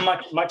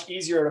 Much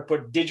easier to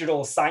put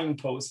digital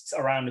signposts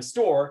around a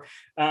store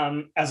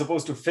as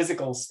opposed to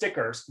physical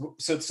stickers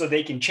so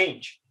they can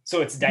change. So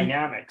it's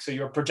dynamic. So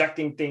you're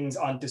projecting things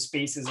onto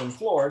spaces and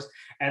floors.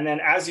 And then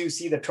as you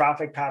see the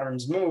traffic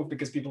patterns move,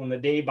 because people in the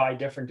day buy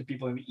different to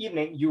people in the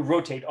evening, you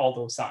rotate all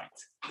those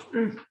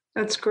signs.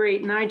 That's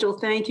great. Nigel,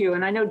 thank you.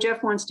 And I know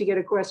Jeff wants to get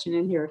a question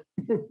in here.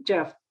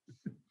 Jeff.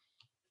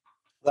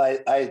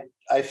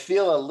 I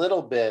feel a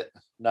little bit,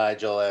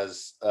 Nigel,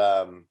 as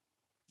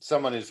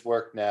someone who's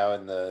worked now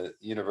in the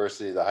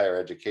university, the higher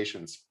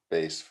education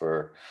space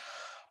for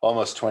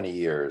almost 20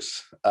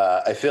 years.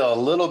 I feel a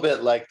little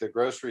bit like the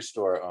grocery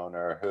store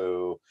owner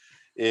who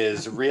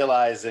is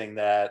realizing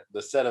that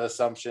the set of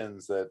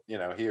assumptions that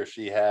he or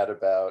she had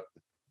about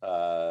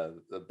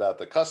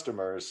the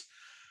customers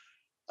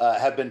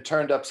have been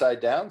turned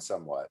upside down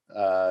somewhat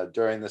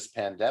during this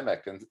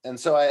pandemic. And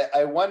so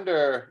I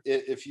wonder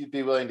if you'd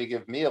be willing to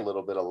give me a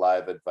little bit of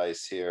live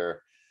advice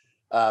here.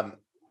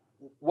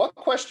 What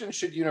questions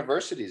should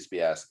universities be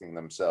asking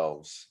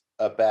themselves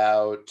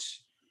about,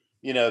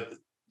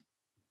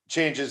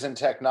 changes in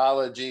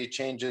technology,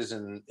 changes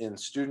in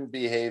student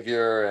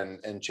behavior,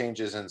 and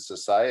changes in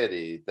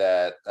society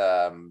that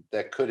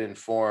could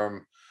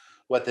inform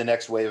what the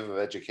next wave of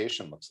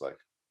education looks like?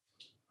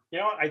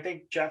 I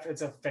think, Jeff,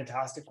 it's a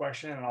fantastic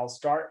question, and I'll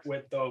start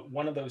with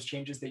one of those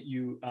changes that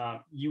you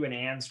and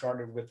Anne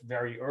started with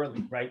very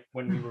early, right,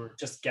 when we were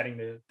just getting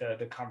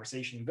the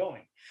conversation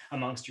going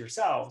amongst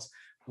yourselves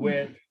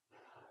with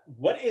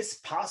what is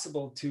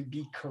possible to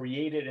be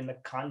created in the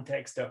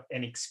context of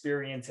an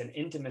experience and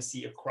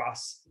intimacy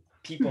across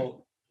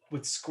people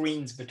with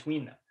screens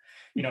between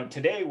them.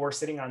 Today we're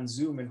sitting on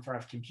Zoom in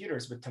front of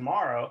computers, but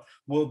tomorrow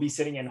we'll be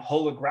sitting in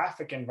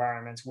holographic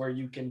environments where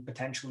you can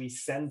potentially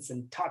sense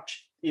and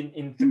touch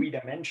in 3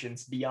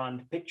 dimensions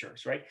beyond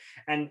pictures, right?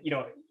 And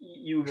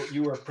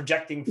you were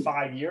projecting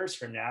 5 years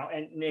from now,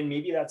 and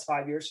maybe that's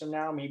 5 years from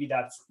now, maybe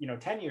that's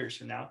 10 years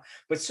from now,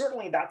 but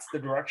certainly that's the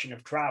direction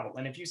of travel.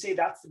 And if you say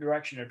that's the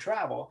direction of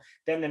travel,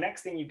 then the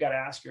next thing you've got to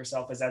ask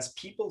yourself is, as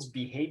people's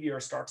behavior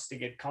starts to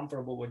get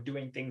comfortable with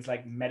doing things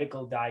like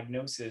medical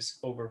diagnosis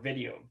over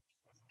video,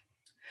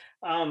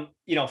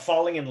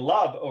 falling in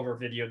love over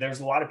video. There's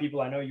a lot of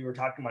people, I know you were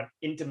talking about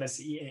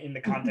intimacy in the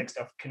context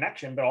of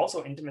connection, but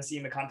also intimacy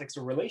in the context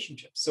of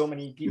relationships. So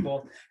many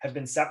people have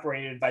been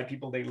separated by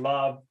people they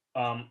love,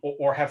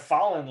 or have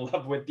fallen in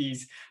love with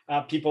these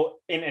people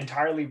in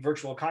entirely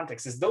virtual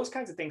contexts. As those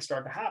kinds of things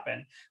start to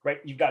happen, right?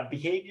 You've got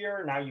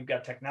behavior, now you've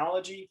got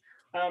technology.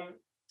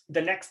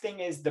 The next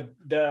thing is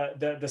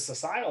the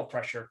societal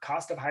pressure.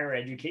 Cost of higher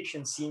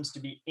education seems to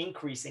be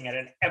increasing at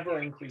an ever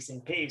increasing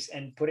pace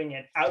and putting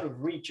it out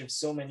of reach of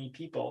so many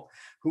people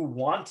who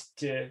want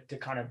to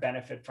kind of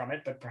benefit from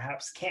it, but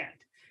perhaps can't.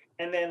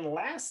 And then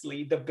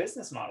lastly, the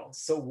business models.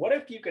 So what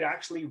if you could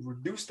actually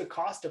reduce the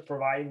cost of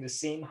providing the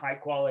same high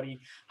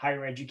quality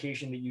higher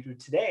education that you do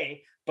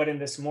today, but in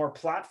this more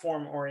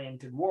platform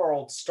oriented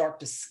world, start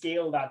to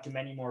scale that to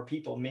many more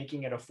people,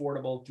 making it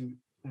affordable to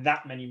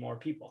that many more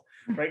people,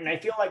 right? And I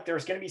feel like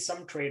there's going to be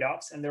some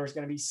trade-offs, and there's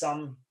going to be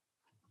some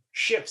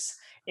shifts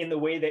in the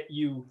way that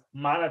you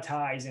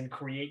monetize and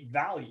create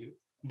value.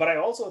 But I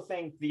also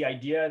think the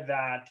idea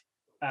that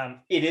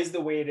it is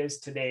the way it is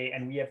today,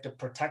 and we have to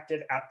protect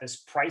it at this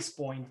price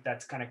point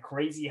that's kind of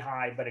crazy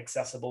high, but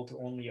accessible to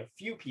only a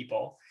few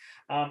people,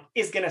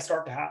 is going to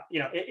start to have,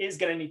 it is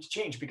going to need to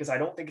change, because I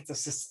don't think it's a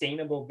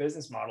sustainable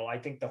business model. I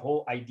think the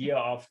whole idea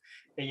of,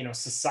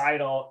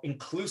 societal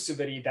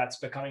inclusivity that's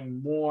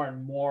becoming more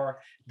and more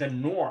the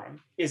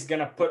norm is going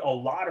to put a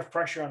lot of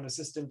pressure on the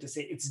system to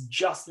say it's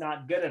just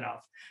not good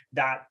enough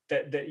that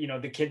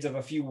the kids of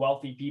a few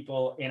wealthy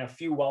people in a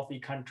few wealthy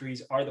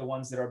countries are the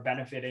ones that are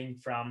benefiting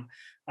from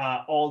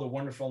all the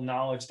wonderful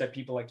knowledge that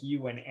people like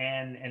you and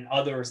Anne and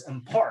others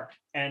impart,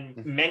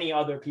 and many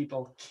other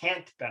people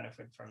can't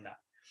benefit from that.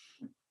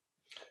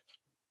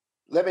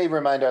 Let me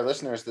remind our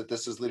listeners that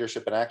this is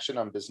Leadership in Action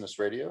on Business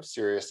Radio,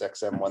 Sirius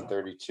XM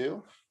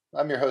 132.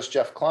 I'm your host,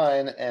 Jeff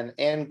Klein, and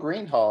Anne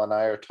Greenhall and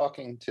I are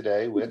talking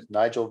today with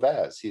Nigel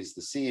Vaz. He's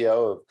the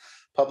CEO of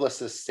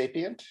Publicis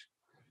Sapient,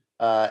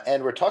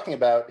 and we're talking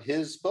about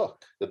his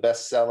book, the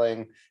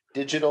best-selling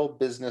Digital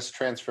Business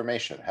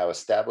Transformation: How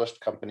Established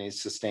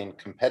Companies Sustain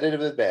Competitive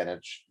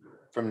Advantage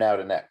from Now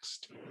to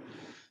Next.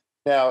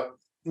 Now,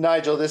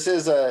 Nigel, it's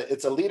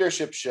a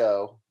leadership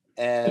show,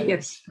 and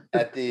Yes.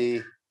 at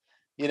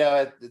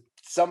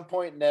some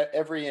point in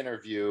every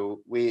interview,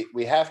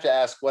 we have to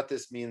ask what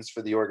this means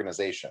for the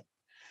organization.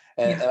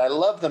 And I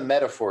love the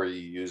metaphor you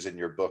use in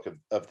your book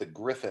of the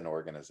Griffin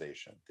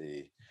organization,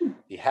 the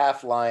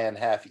half lion,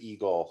 half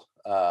eagle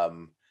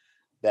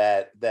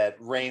that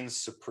reigns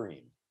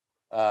supreme.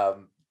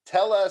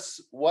 Tell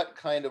us what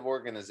kind of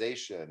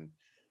organization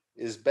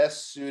is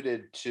best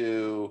suited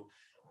to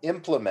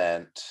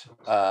implement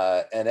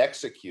and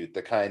execute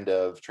the kind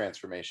of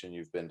transformation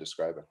you've been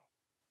describing.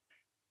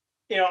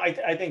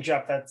 I think,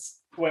 Jeff,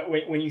 that's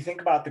when you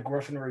think about the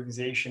Griffin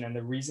organization, and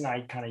the reason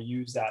I kind of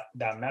use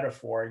that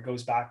metaphor, it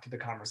goes back to the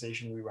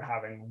conversation we were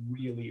having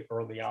really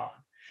early on.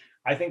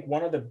 I think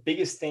one of the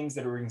biggest things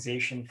that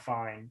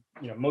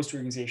most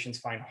organizations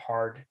find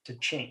hard to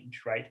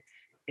change, right,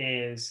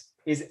 is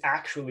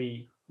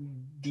actually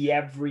the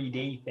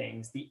everyday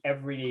things, the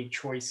everyday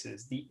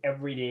choices, the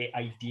everyday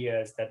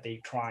ideas that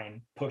they try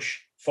and push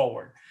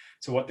forward.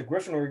 So what the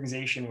Griffin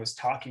organization was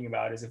talking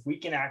about is if we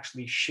can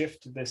actually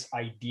shift this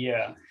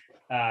idea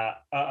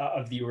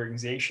of the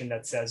organization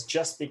that says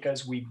just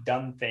because we've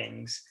done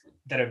things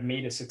that have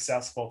made us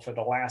successful for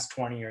the last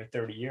 20 or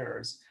 30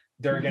 years,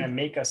 they're going to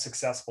make us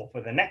successful for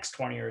the next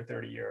 20 or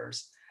 30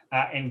 years,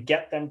 and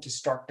get them to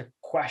start to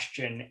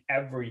question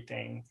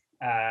everything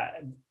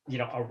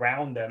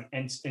around them,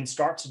 and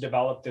start to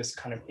develop this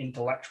kind of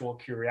intellectual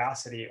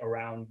curiosity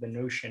around the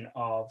notion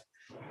of,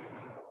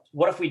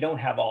 what if we don't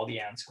have all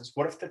the answers?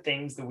 What if the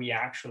things that we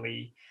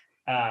actually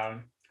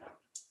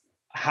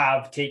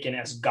have taken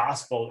as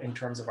gospel in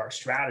terms of our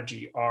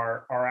strategy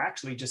are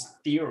actually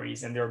just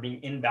theories, and they're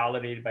being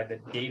invalidated by the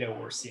data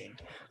we're seeing?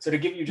 So to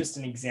give you just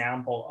an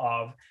example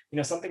of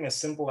something as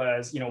simple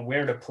as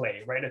where to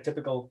play, right? A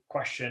typical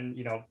question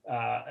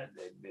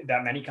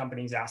that many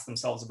companies ask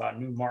themselves about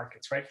new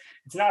markets, right?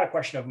 It's not a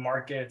question of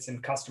markets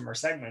and customer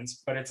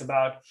segments, but it's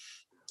about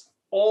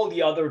all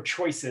the other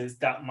choices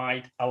that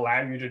might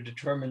allow you to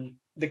determine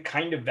the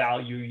kind of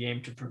value you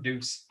aim to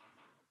produce.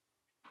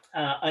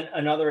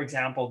 Another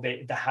example,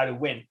 the how to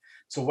win.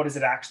 So what is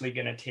it actually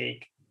going to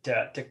take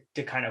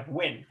to kind of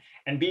win?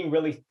 And being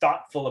really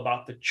thoughtful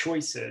about the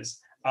choices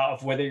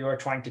of whether you're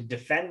trying to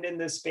defend in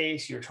this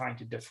space, you're trying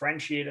to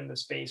differentiate in the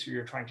space, or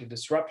you're trying to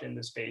disrupt in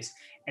the space,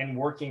 and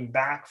working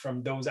back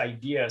from those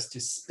ideas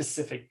to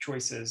specific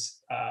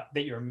choices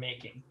that you're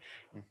making.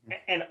 Mm-hmm.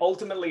 And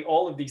ultimately,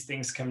 all of these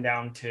things come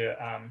down to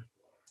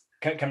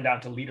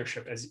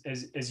leadership,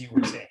 as you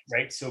were saying,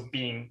 right? So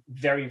being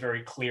very,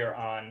 very clear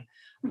on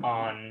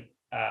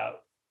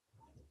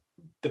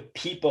the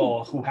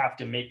people who have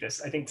to make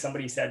this. I think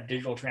somebody said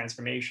digital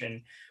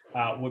transformation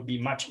would be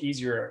much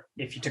easier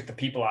if you took the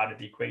people out of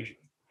the equation,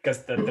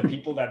 because the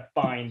people that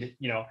find,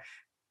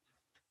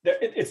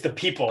 it's the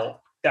people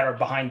that are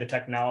behind the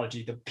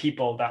technology, the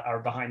people that are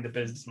behind the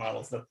business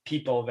models, the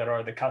people that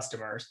are the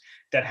customers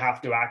that have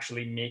to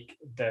actually make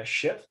the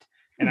shift.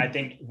 And I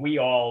think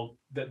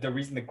the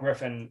reason the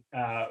Griffin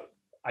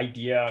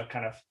idea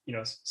kind of,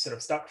 sort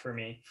of stuck for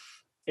me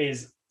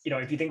is,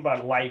 if you think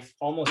about life,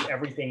 almost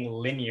everything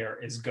linear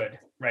is good,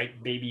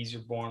 right? Babies are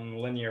born in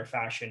linear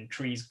fashion,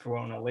 trees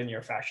grow in a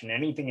linear fashion.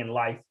 Anything in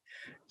life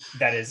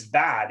that is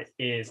bad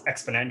is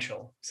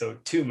exponential. So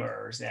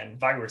tumors and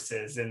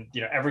viruses and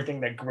everything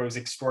that grows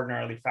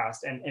extraordinarily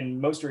fast. And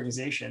most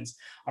organizations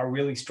are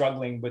really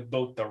struggling with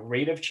both the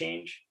rate of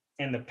change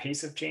and the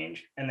pace of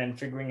change, and then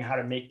figuring how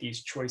to make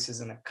these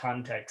choices in the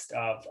context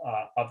of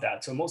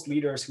that. So most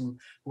leaders who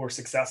are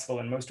successful,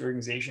 and most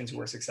organizations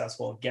who are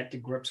successful, get to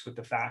grips with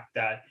the fact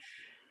that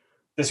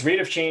this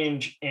rate of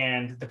change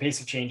and the pace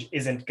of change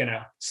isn't going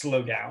to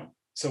slow down.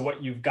 So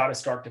what you've got to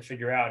start to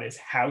figure out is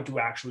how to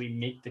actually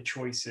make the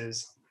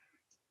choices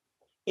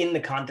in the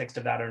context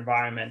of that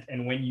environment.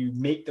 And when you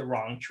make the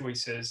wrong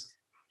choices,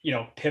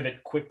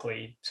 pivot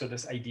quickly. So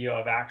this idea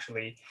of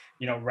actually,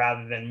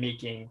 rather than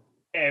making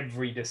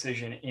every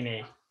decision in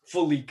a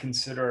fully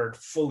considered,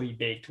 fully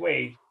baked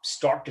way,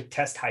 start to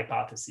test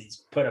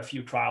hypotheses, put a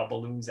few trial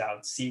balloons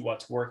out, see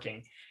what's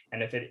working.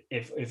 And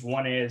if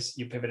one is,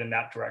 you pivot in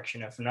that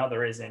direction. If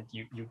another isn't,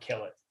 you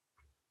kill it.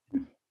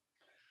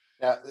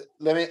 Now,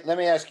 let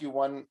me ask you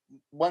one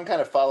kind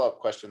of follow-up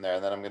question there,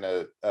 and then I'm going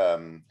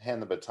to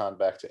hand the baton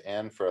back to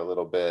Anne for a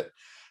little bit.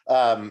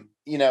 In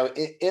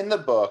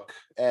the book,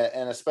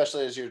 and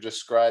especially as you're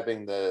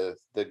describing the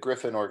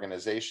Griffin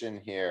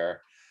organization here,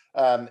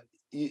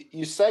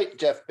 you cite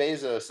Jeff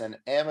Bezos and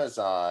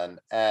Amazon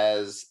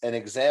as an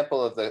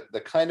example of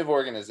the kind of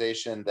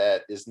organization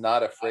that is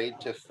not afraid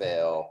to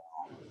fail,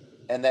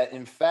 and that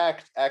in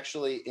fact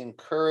actually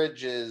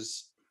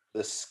encourages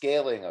the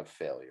scaling of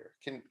failure.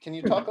 Can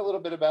you talk a little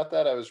bit about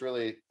that? I was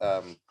really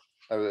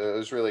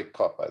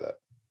caught by that.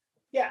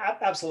 Yeah,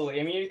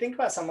 absolutely. I mean, you think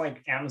about something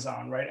like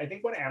Amazon, right? I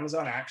think what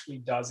Amazon actually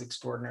does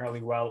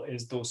extraordinarily well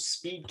is those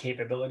speed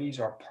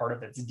capabilities are part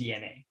of its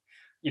DNA,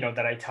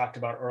 that I talked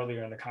about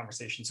earlier in the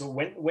conversation. So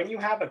when you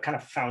have a kind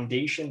of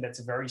foundation that's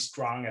very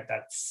strong at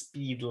that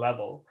speed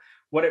level,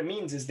 what it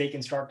means is they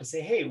can start to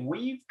say, hey,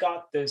 we've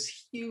got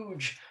this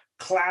huge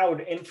cloud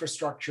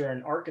infrastructure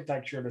and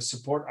architecture to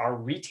support our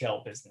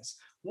retail business.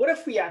 What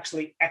if we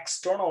actually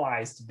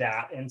externalized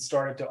that and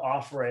started to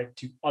offer it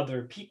to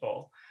other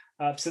people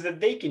so that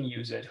they can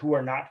use it who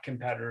are not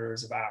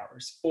competitors of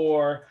ours?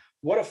 Or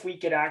what if we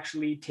could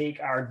actually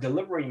take our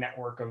delivery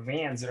network of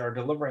vans that are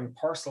delivering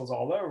parcels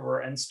all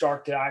over and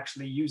start to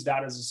actually use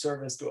that as a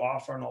service to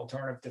offer an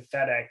alternative to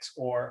FedEx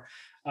or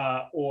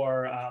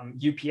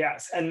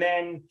UPS? And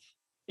then,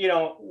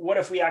 what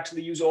if we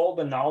actually use all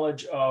the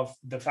knowledge of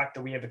the fact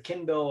that we have a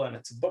Kindle and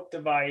it's a book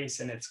device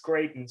and it's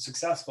great and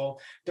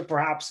successful to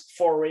perhaps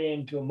foray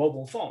into a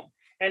mobile phone?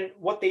 And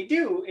what they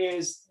do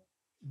is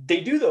they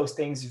do those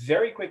things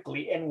very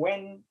quickly. And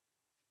when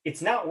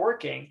it's not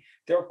working,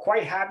 they're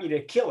quite happy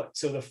to kill it.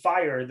 So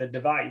the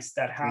device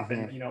that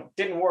happened,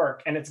 didn't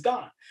work and it's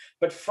gone.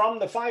 But from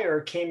the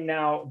fire came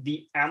now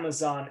the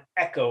Amazon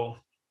Echo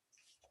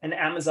and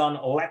Amazon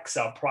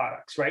Alexa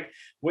products, right?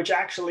 Which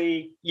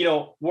actually,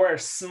 were a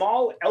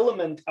small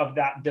element of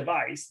that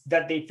device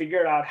that they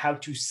figured out how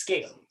to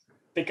scale.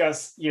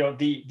 Because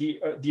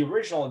the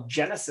original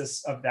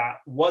genesis of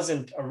that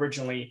wasn't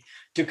originally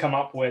to come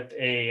up with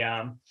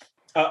a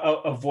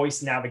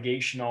voice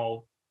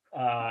navigational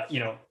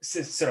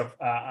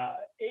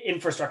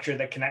infrastructure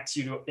that connects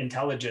you to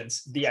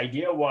intelligence. The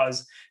idea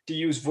was to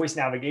use voice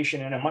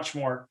navigation in a much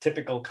more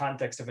typical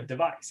context of a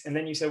device. And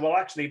then you say, well,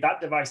 actually,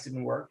 that device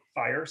didn't work,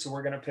 fire, so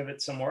we're going to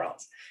pivot somewhere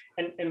else.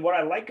 And what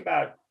I like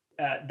about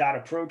that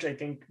approach, I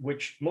think,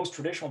 which most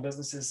traditional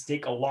businesses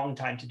take a long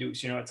time to do.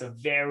 So, it's a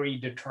very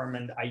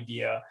determined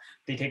idea.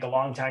 They take a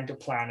long time to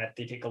plan it.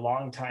 They take a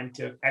long time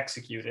to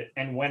execute it.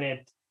 And when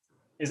it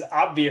is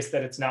obvious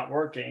that it's not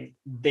working,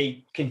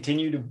 they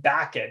continue to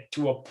back it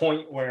to a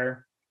point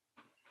where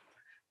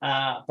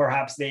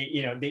perhaps they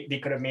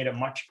could have made a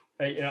much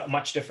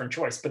different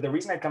choice. But the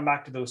reason I come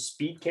back to those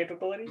speed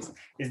capabilities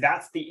is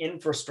that's the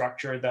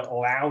infrastructure that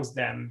allows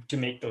them to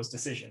make those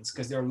decisions,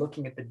 because they're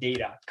looking at the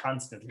data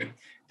constantly.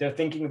 They're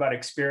thinking about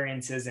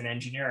experiences and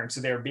engineering.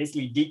 So they're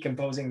basically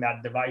decomposing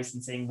that device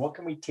and saying, what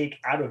can we take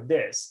out of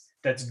this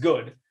that's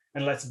good,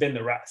 and let's bin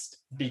the rest,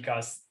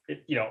 because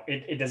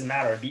it doesn't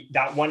matter.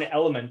 That one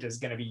element is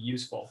going to be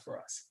useful for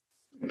us.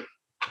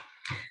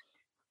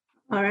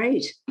 All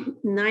right,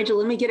 Nigel,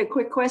 let me get a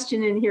quick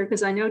question in here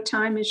because I know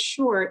time is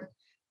short.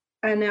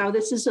 And now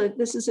this is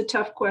a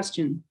tough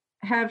question.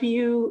 Have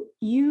you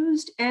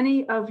used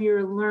any of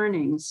your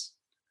learnings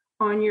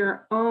on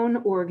your own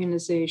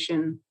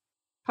organization,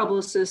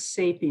 Publicis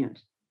Sapient?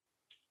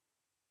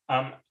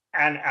 And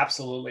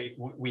absolutely,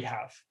 we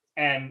have.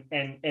 And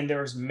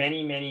there's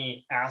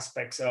many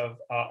aspects of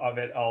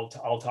it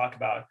I'll talk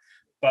about,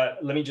 but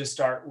let me just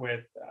start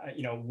with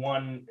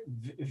one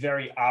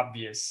very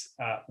obvious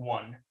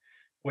one,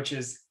 which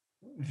is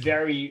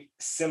very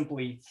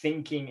simply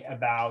thinking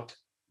about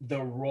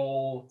the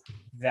role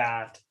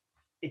that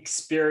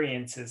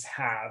experiences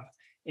have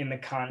in the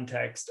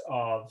context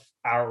of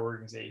our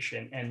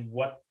organization and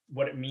what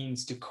it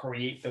means to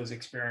create those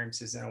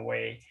experiences in a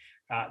way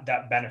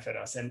that benefit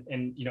us. And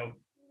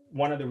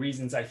one of the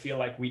reasons I feel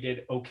like we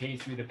did okay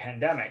through the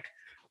pandemic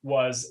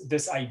was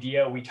this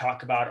idea. We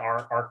talk about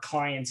our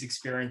clients'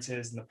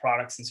 experiences and the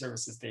products and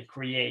services they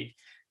create.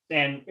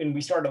 And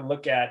we started to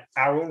look at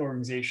our own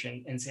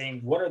organization and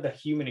saying, what are the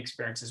human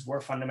experiences? We're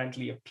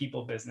fundamentally a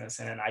people business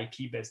and an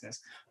IT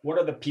business. What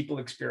are the people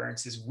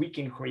experiences we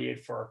can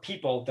create for our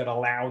people that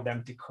allow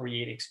them to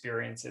create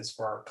experiences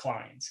for our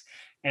clients?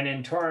 And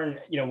in turn,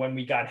 when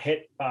we got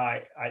hit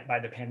by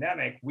the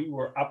pandemic, we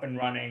were up and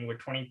running with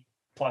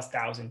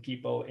 20,000+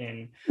 people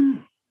in,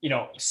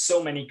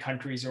 so many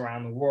countries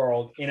around the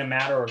world in a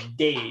matter of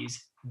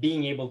days,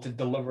 being able to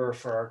deliver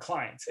for our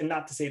clients. And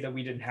not to say that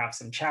we didn't have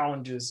some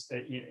challenges,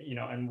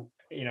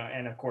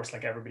 and of course,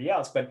 like everybody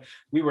else, but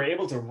we were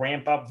able to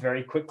ramp up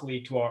very quickly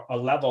to a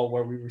level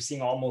where we were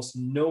seeing almost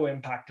no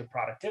impact to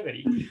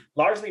productivity,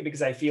 largely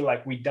because I feel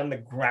like we'd done the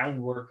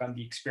groundwork on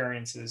the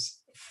experiences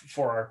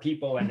for our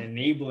people and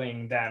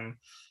enabling them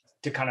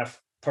to kind of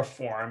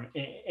perform.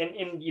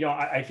 And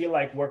I feel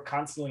like we're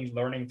constantly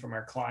learning from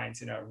our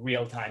clients in a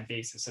real-time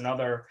basis.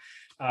 Another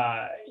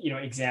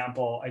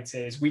example I'd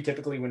say is we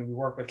typically, when we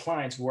work with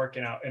clients, work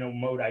in a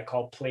mode I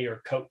call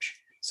player coach.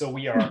 So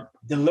we are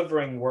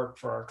delivering work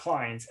for our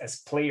clients as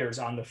players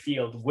on the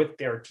field with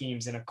their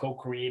teams in a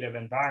co-creative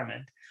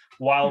environment,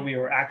 while we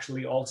are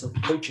actually also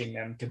coaching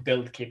them to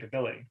build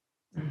capability.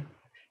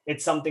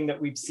 It's something that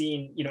we've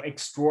seen,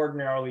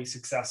 extraordinarily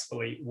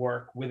successfully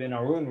work within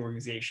our own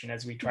organization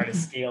as we try to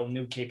scale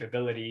new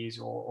capabilities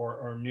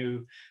or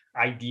new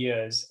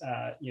ideas,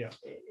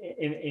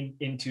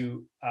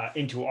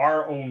 into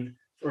our own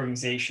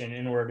organization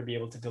in order to be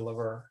able to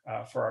deliver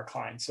for our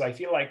clients. So I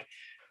feel like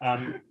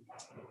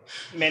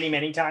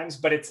many times,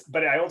 but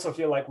I also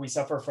feel like we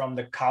suffer from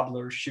the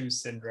cobbler's shoe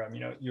syndrome.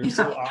 You're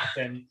so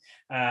often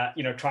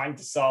trying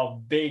to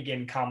solve big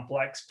and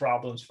complex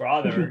problems for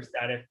others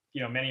that if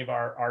many of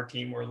our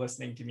team were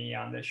listening to me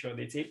on this show,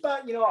 they'd say,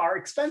 but our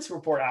expense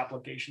report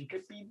application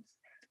could be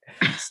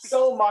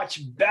so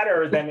much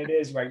better than it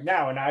is right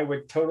now. And I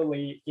would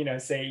totally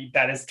say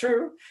that is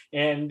true,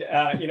 and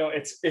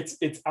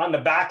it's on the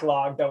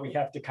backlog that we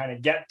have to kind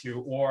of get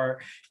to, or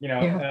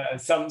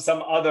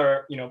some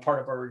other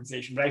part of our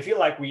organization. But I feel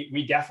like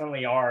we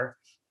definitely are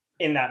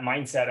in that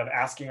mindset of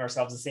asking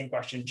ourselves the same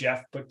question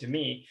Jeff put to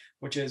me,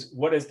 which is,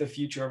 what is the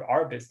future of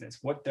our business?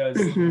 What does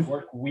the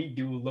work we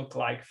do look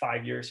like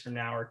 5 years from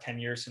now or 10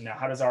 years from now?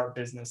 How does our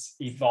business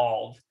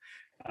evolve?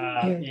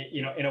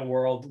 In a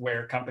world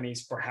where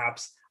companies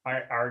perhaps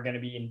are going to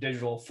be in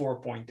digital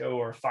 4.0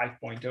 or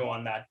 5.0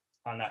 on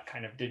that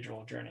kind of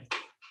digital journey.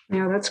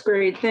 Yeah, that's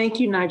great. Thank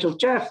you, Nigel.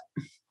 Jeff.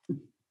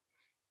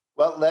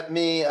 Well, let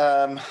me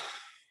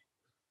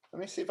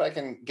see if I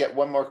can get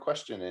one more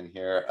question in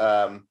here.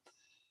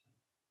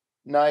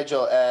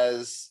 Nigel,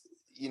 as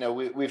you know,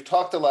 we've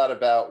talked a lot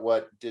about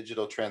what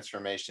digital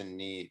transformation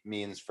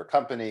means for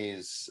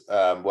companies,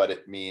 what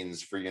it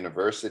means for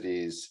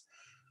universities.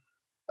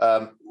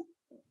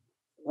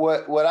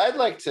 What I'd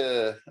like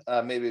to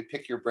maybe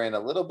pick your brain a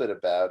little bit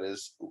about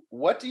is,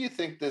 what do you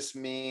think this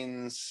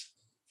means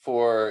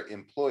for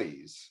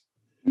employees?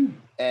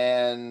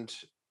 And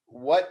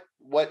what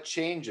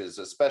changes,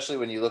 especially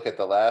when you look at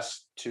the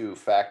last two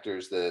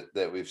factors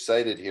that we've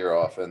cited here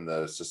often,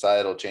 the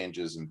societal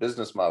changes and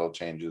business model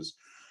changes,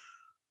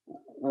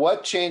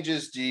 what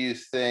changes do you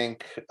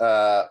think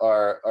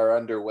are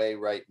underway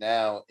right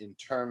now in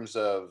terms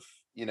of,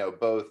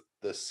 both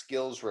the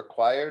skills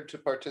required to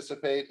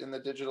participate in the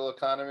digital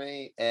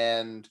economy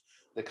and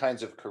the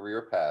kinds of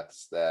career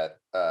paths that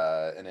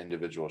an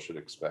individual should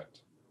expect?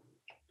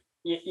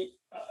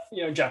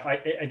 Jeff,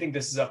 I think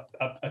this is a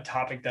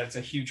topic that's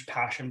a huge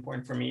passion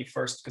point for me,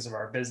 first because of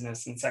our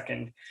business, and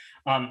second,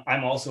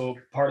 I'm also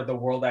part of the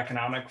World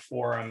Economic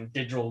Forum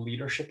Digital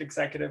Leadership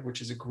Executive,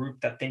 which is a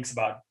group that thinks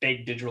about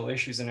big digital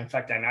issues. And in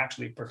fact, I'm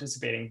actually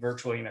participating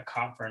virtually in a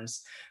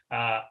conference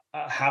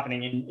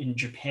happening in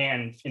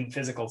Japan in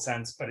physical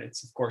sense, but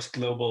it's of course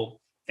global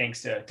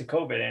thanks to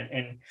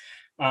COVID.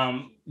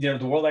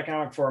 The World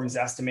Economic Forum has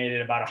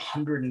estimated about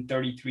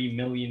 133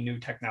 million new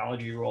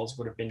technology roles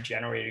would have been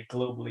generated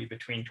globally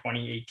between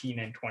 2018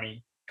 and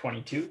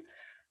 2022.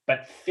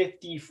 But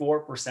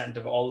 54%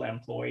 of all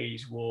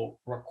employees will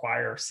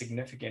require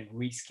significant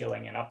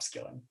reskilling and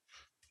upskilling.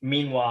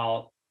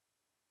 Meanwhile,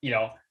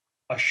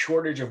 a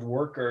shortage of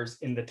workers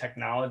in the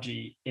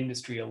technology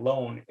industry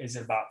alone is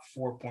about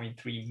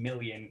 4.3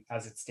 million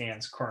as it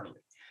stands currently.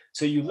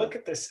 So you look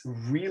at this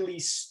really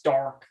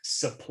stark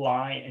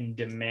supply and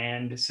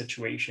demand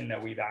situation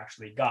that we've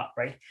actually got,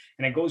 right?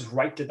 And it goes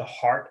right to the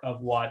heart of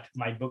what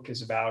my book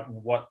is about,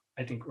 what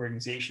I think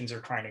organizations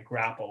are trying to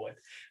grapple with.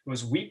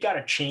 Was we've got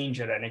to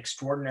change at an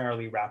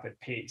extraordinarily rapid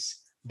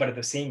pace, but at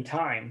the same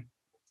time,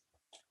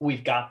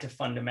 we've got to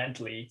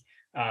fundamentally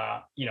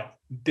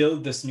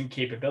build this new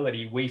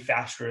capability way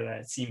faster than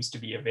it seems to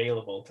be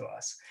available to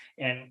us.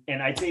 And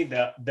I'd say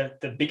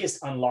the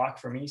biggest unlock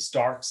for me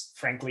starts,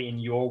 frankly, in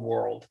your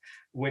world,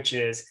 which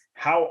is,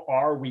 how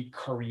are we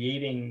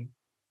creating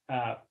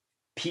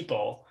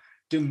people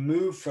to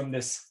move from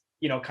this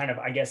kind of,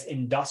 I guess,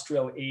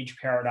 industrial age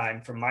paradigm,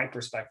 from my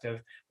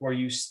perspective, where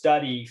you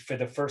study for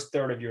the first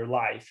third of your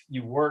life,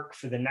 you work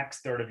for the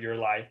next third of your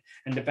life,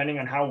 and depending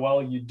on how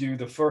well you do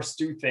the first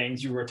two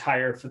things, you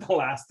retire for the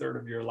last third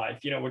of your life,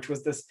 which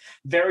was this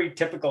very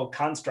typical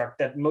construct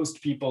that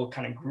most people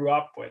kind of grew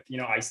up with.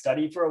 I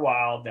study for a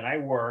while, then I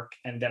work,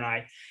 and then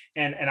I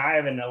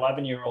have an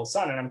 11-year-old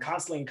son, and I'm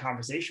constantly in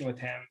conversation with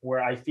him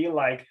where I feel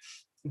like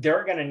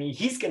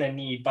he's going to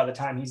need, by the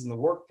time he's in the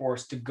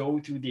workforce, to go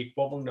through the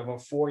equivalent of a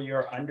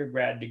 4-year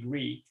undergrad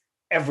degree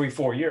every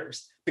 4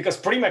 years, because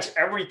pretty much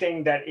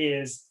everything that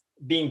is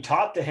being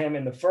taught to him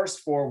in the first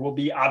 4 will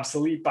be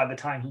obsolete by the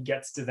time he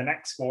gets to the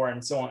next 4,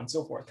 and so on and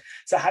so forth.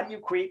 So how do you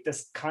create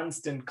this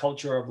constant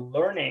culture of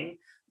learning,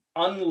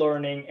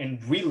 unlearning, and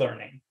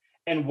relearning?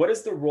 And what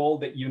is the role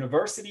that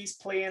universities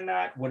play in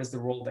that? What is the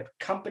role that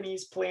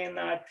companies play in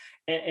that?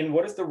 And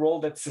what is the role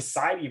that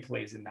society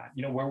plays in that?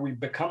 Where we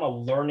become a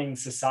learning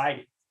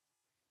society.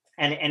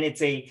 And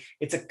it's a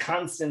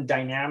constant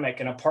dynamic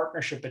and a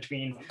partnership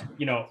between,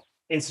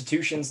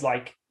 institutions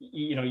like,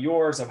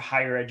 yours of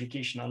higher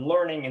education and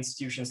learning,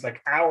 institutions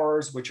like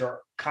ours, which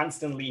are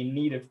constantly in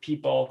need of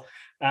people,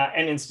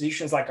 and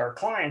institutions like our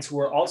clients, who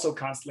are also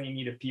constantly in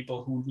need of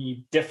people who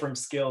need different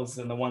skills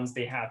than the ones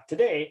they have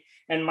today,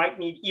 and might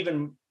need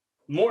even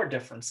more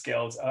different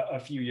skills a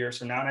few years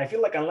from now. And I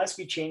feel like unless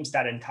we change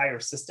that entire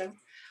system,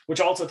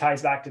 which also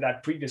ties back to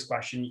that previous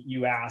question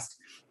you asked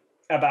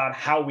about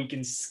how we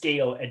can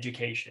scale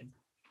education.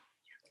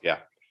 Yeah.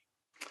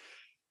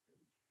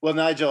 Well,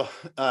 Nigel,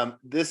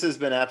 this has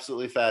been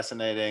absolutely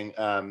fascinating.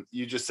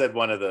 You just said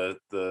one of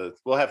the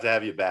we'll have to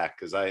have you back,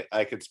 because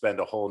I could spend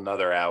a whole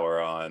nother hour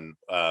on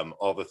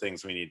all the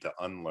things we need to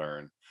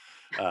unlearn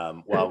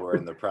while we're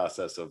in the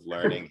process of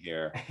learning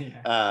here.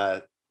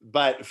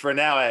 But for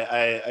now,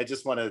 I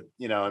just want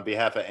to, on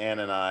behalf of Ann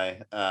and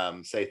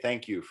I, say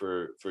thank you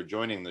for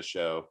joining the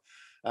show.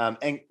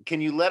 And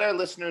can you let our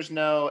listeners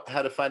know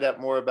how to find out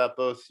more about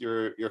both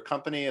your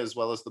company as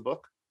well as the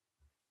book?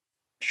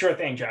 Sure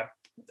thing, Jeff.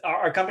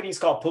 our company is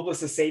called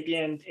Publicis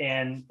Sapient,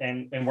 and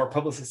we're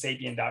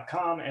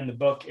publicissapient.com, and the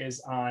book is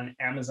on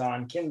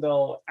Amazon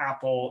Kindle,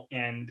 Apple,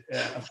 and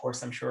of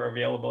course, I'm sure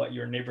available at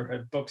your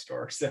neighborhood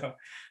bookstore. So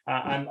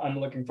I'm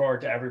looking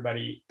forward to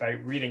everybody by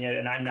reading it.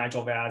 And I'm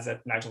Nigel Vaz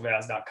at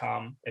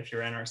nigelvaz.com if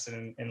you're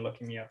interested in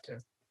looking me up too.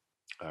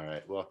 All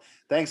right. Well,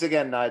 thanks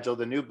again, Nigel.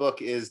 The new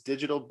book is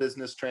Digital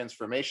Business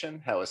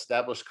Transformation: How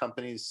Established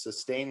Companies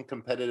Sustain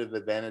Competitive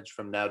Advantage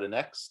from Now to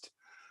Next.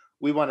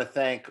 We want to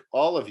thank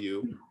all of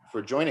you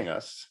for joining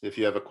us. If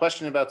you have a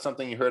question about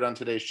something you heard on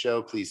today's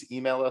show, please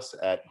email us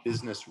at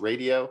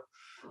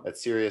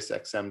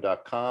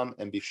businessradio@SiriusXM.com,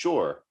 and be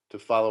sure to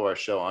follow our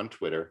show on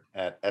Twitter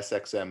at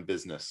SXM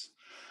Business.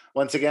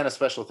 Once again, a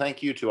special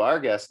thank you to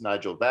our guest,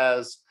 Nigel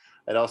Vaz.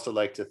 I'd also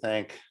like to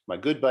thank my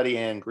good buddy,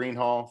 Ann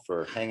Greenhall,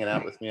 for hanging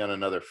out with me on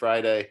another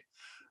Friday,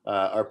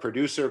 our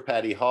producer,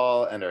 Patty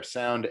Hall, and our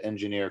sound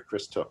engineer,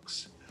 Chris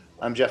Tooks.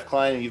 I'm Jeff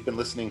Klein, and you've been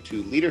listening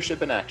to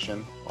Leadership in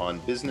Action on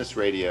Business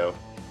Radio,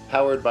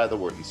 powered by the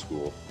Wharton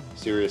School,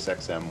 Sirius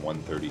XM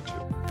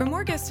 132. For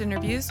more guest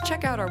interviews,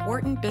 check out our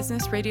Wharton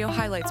Business Radio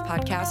Highlights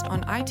podcast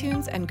on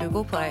iTunes and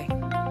Google Play.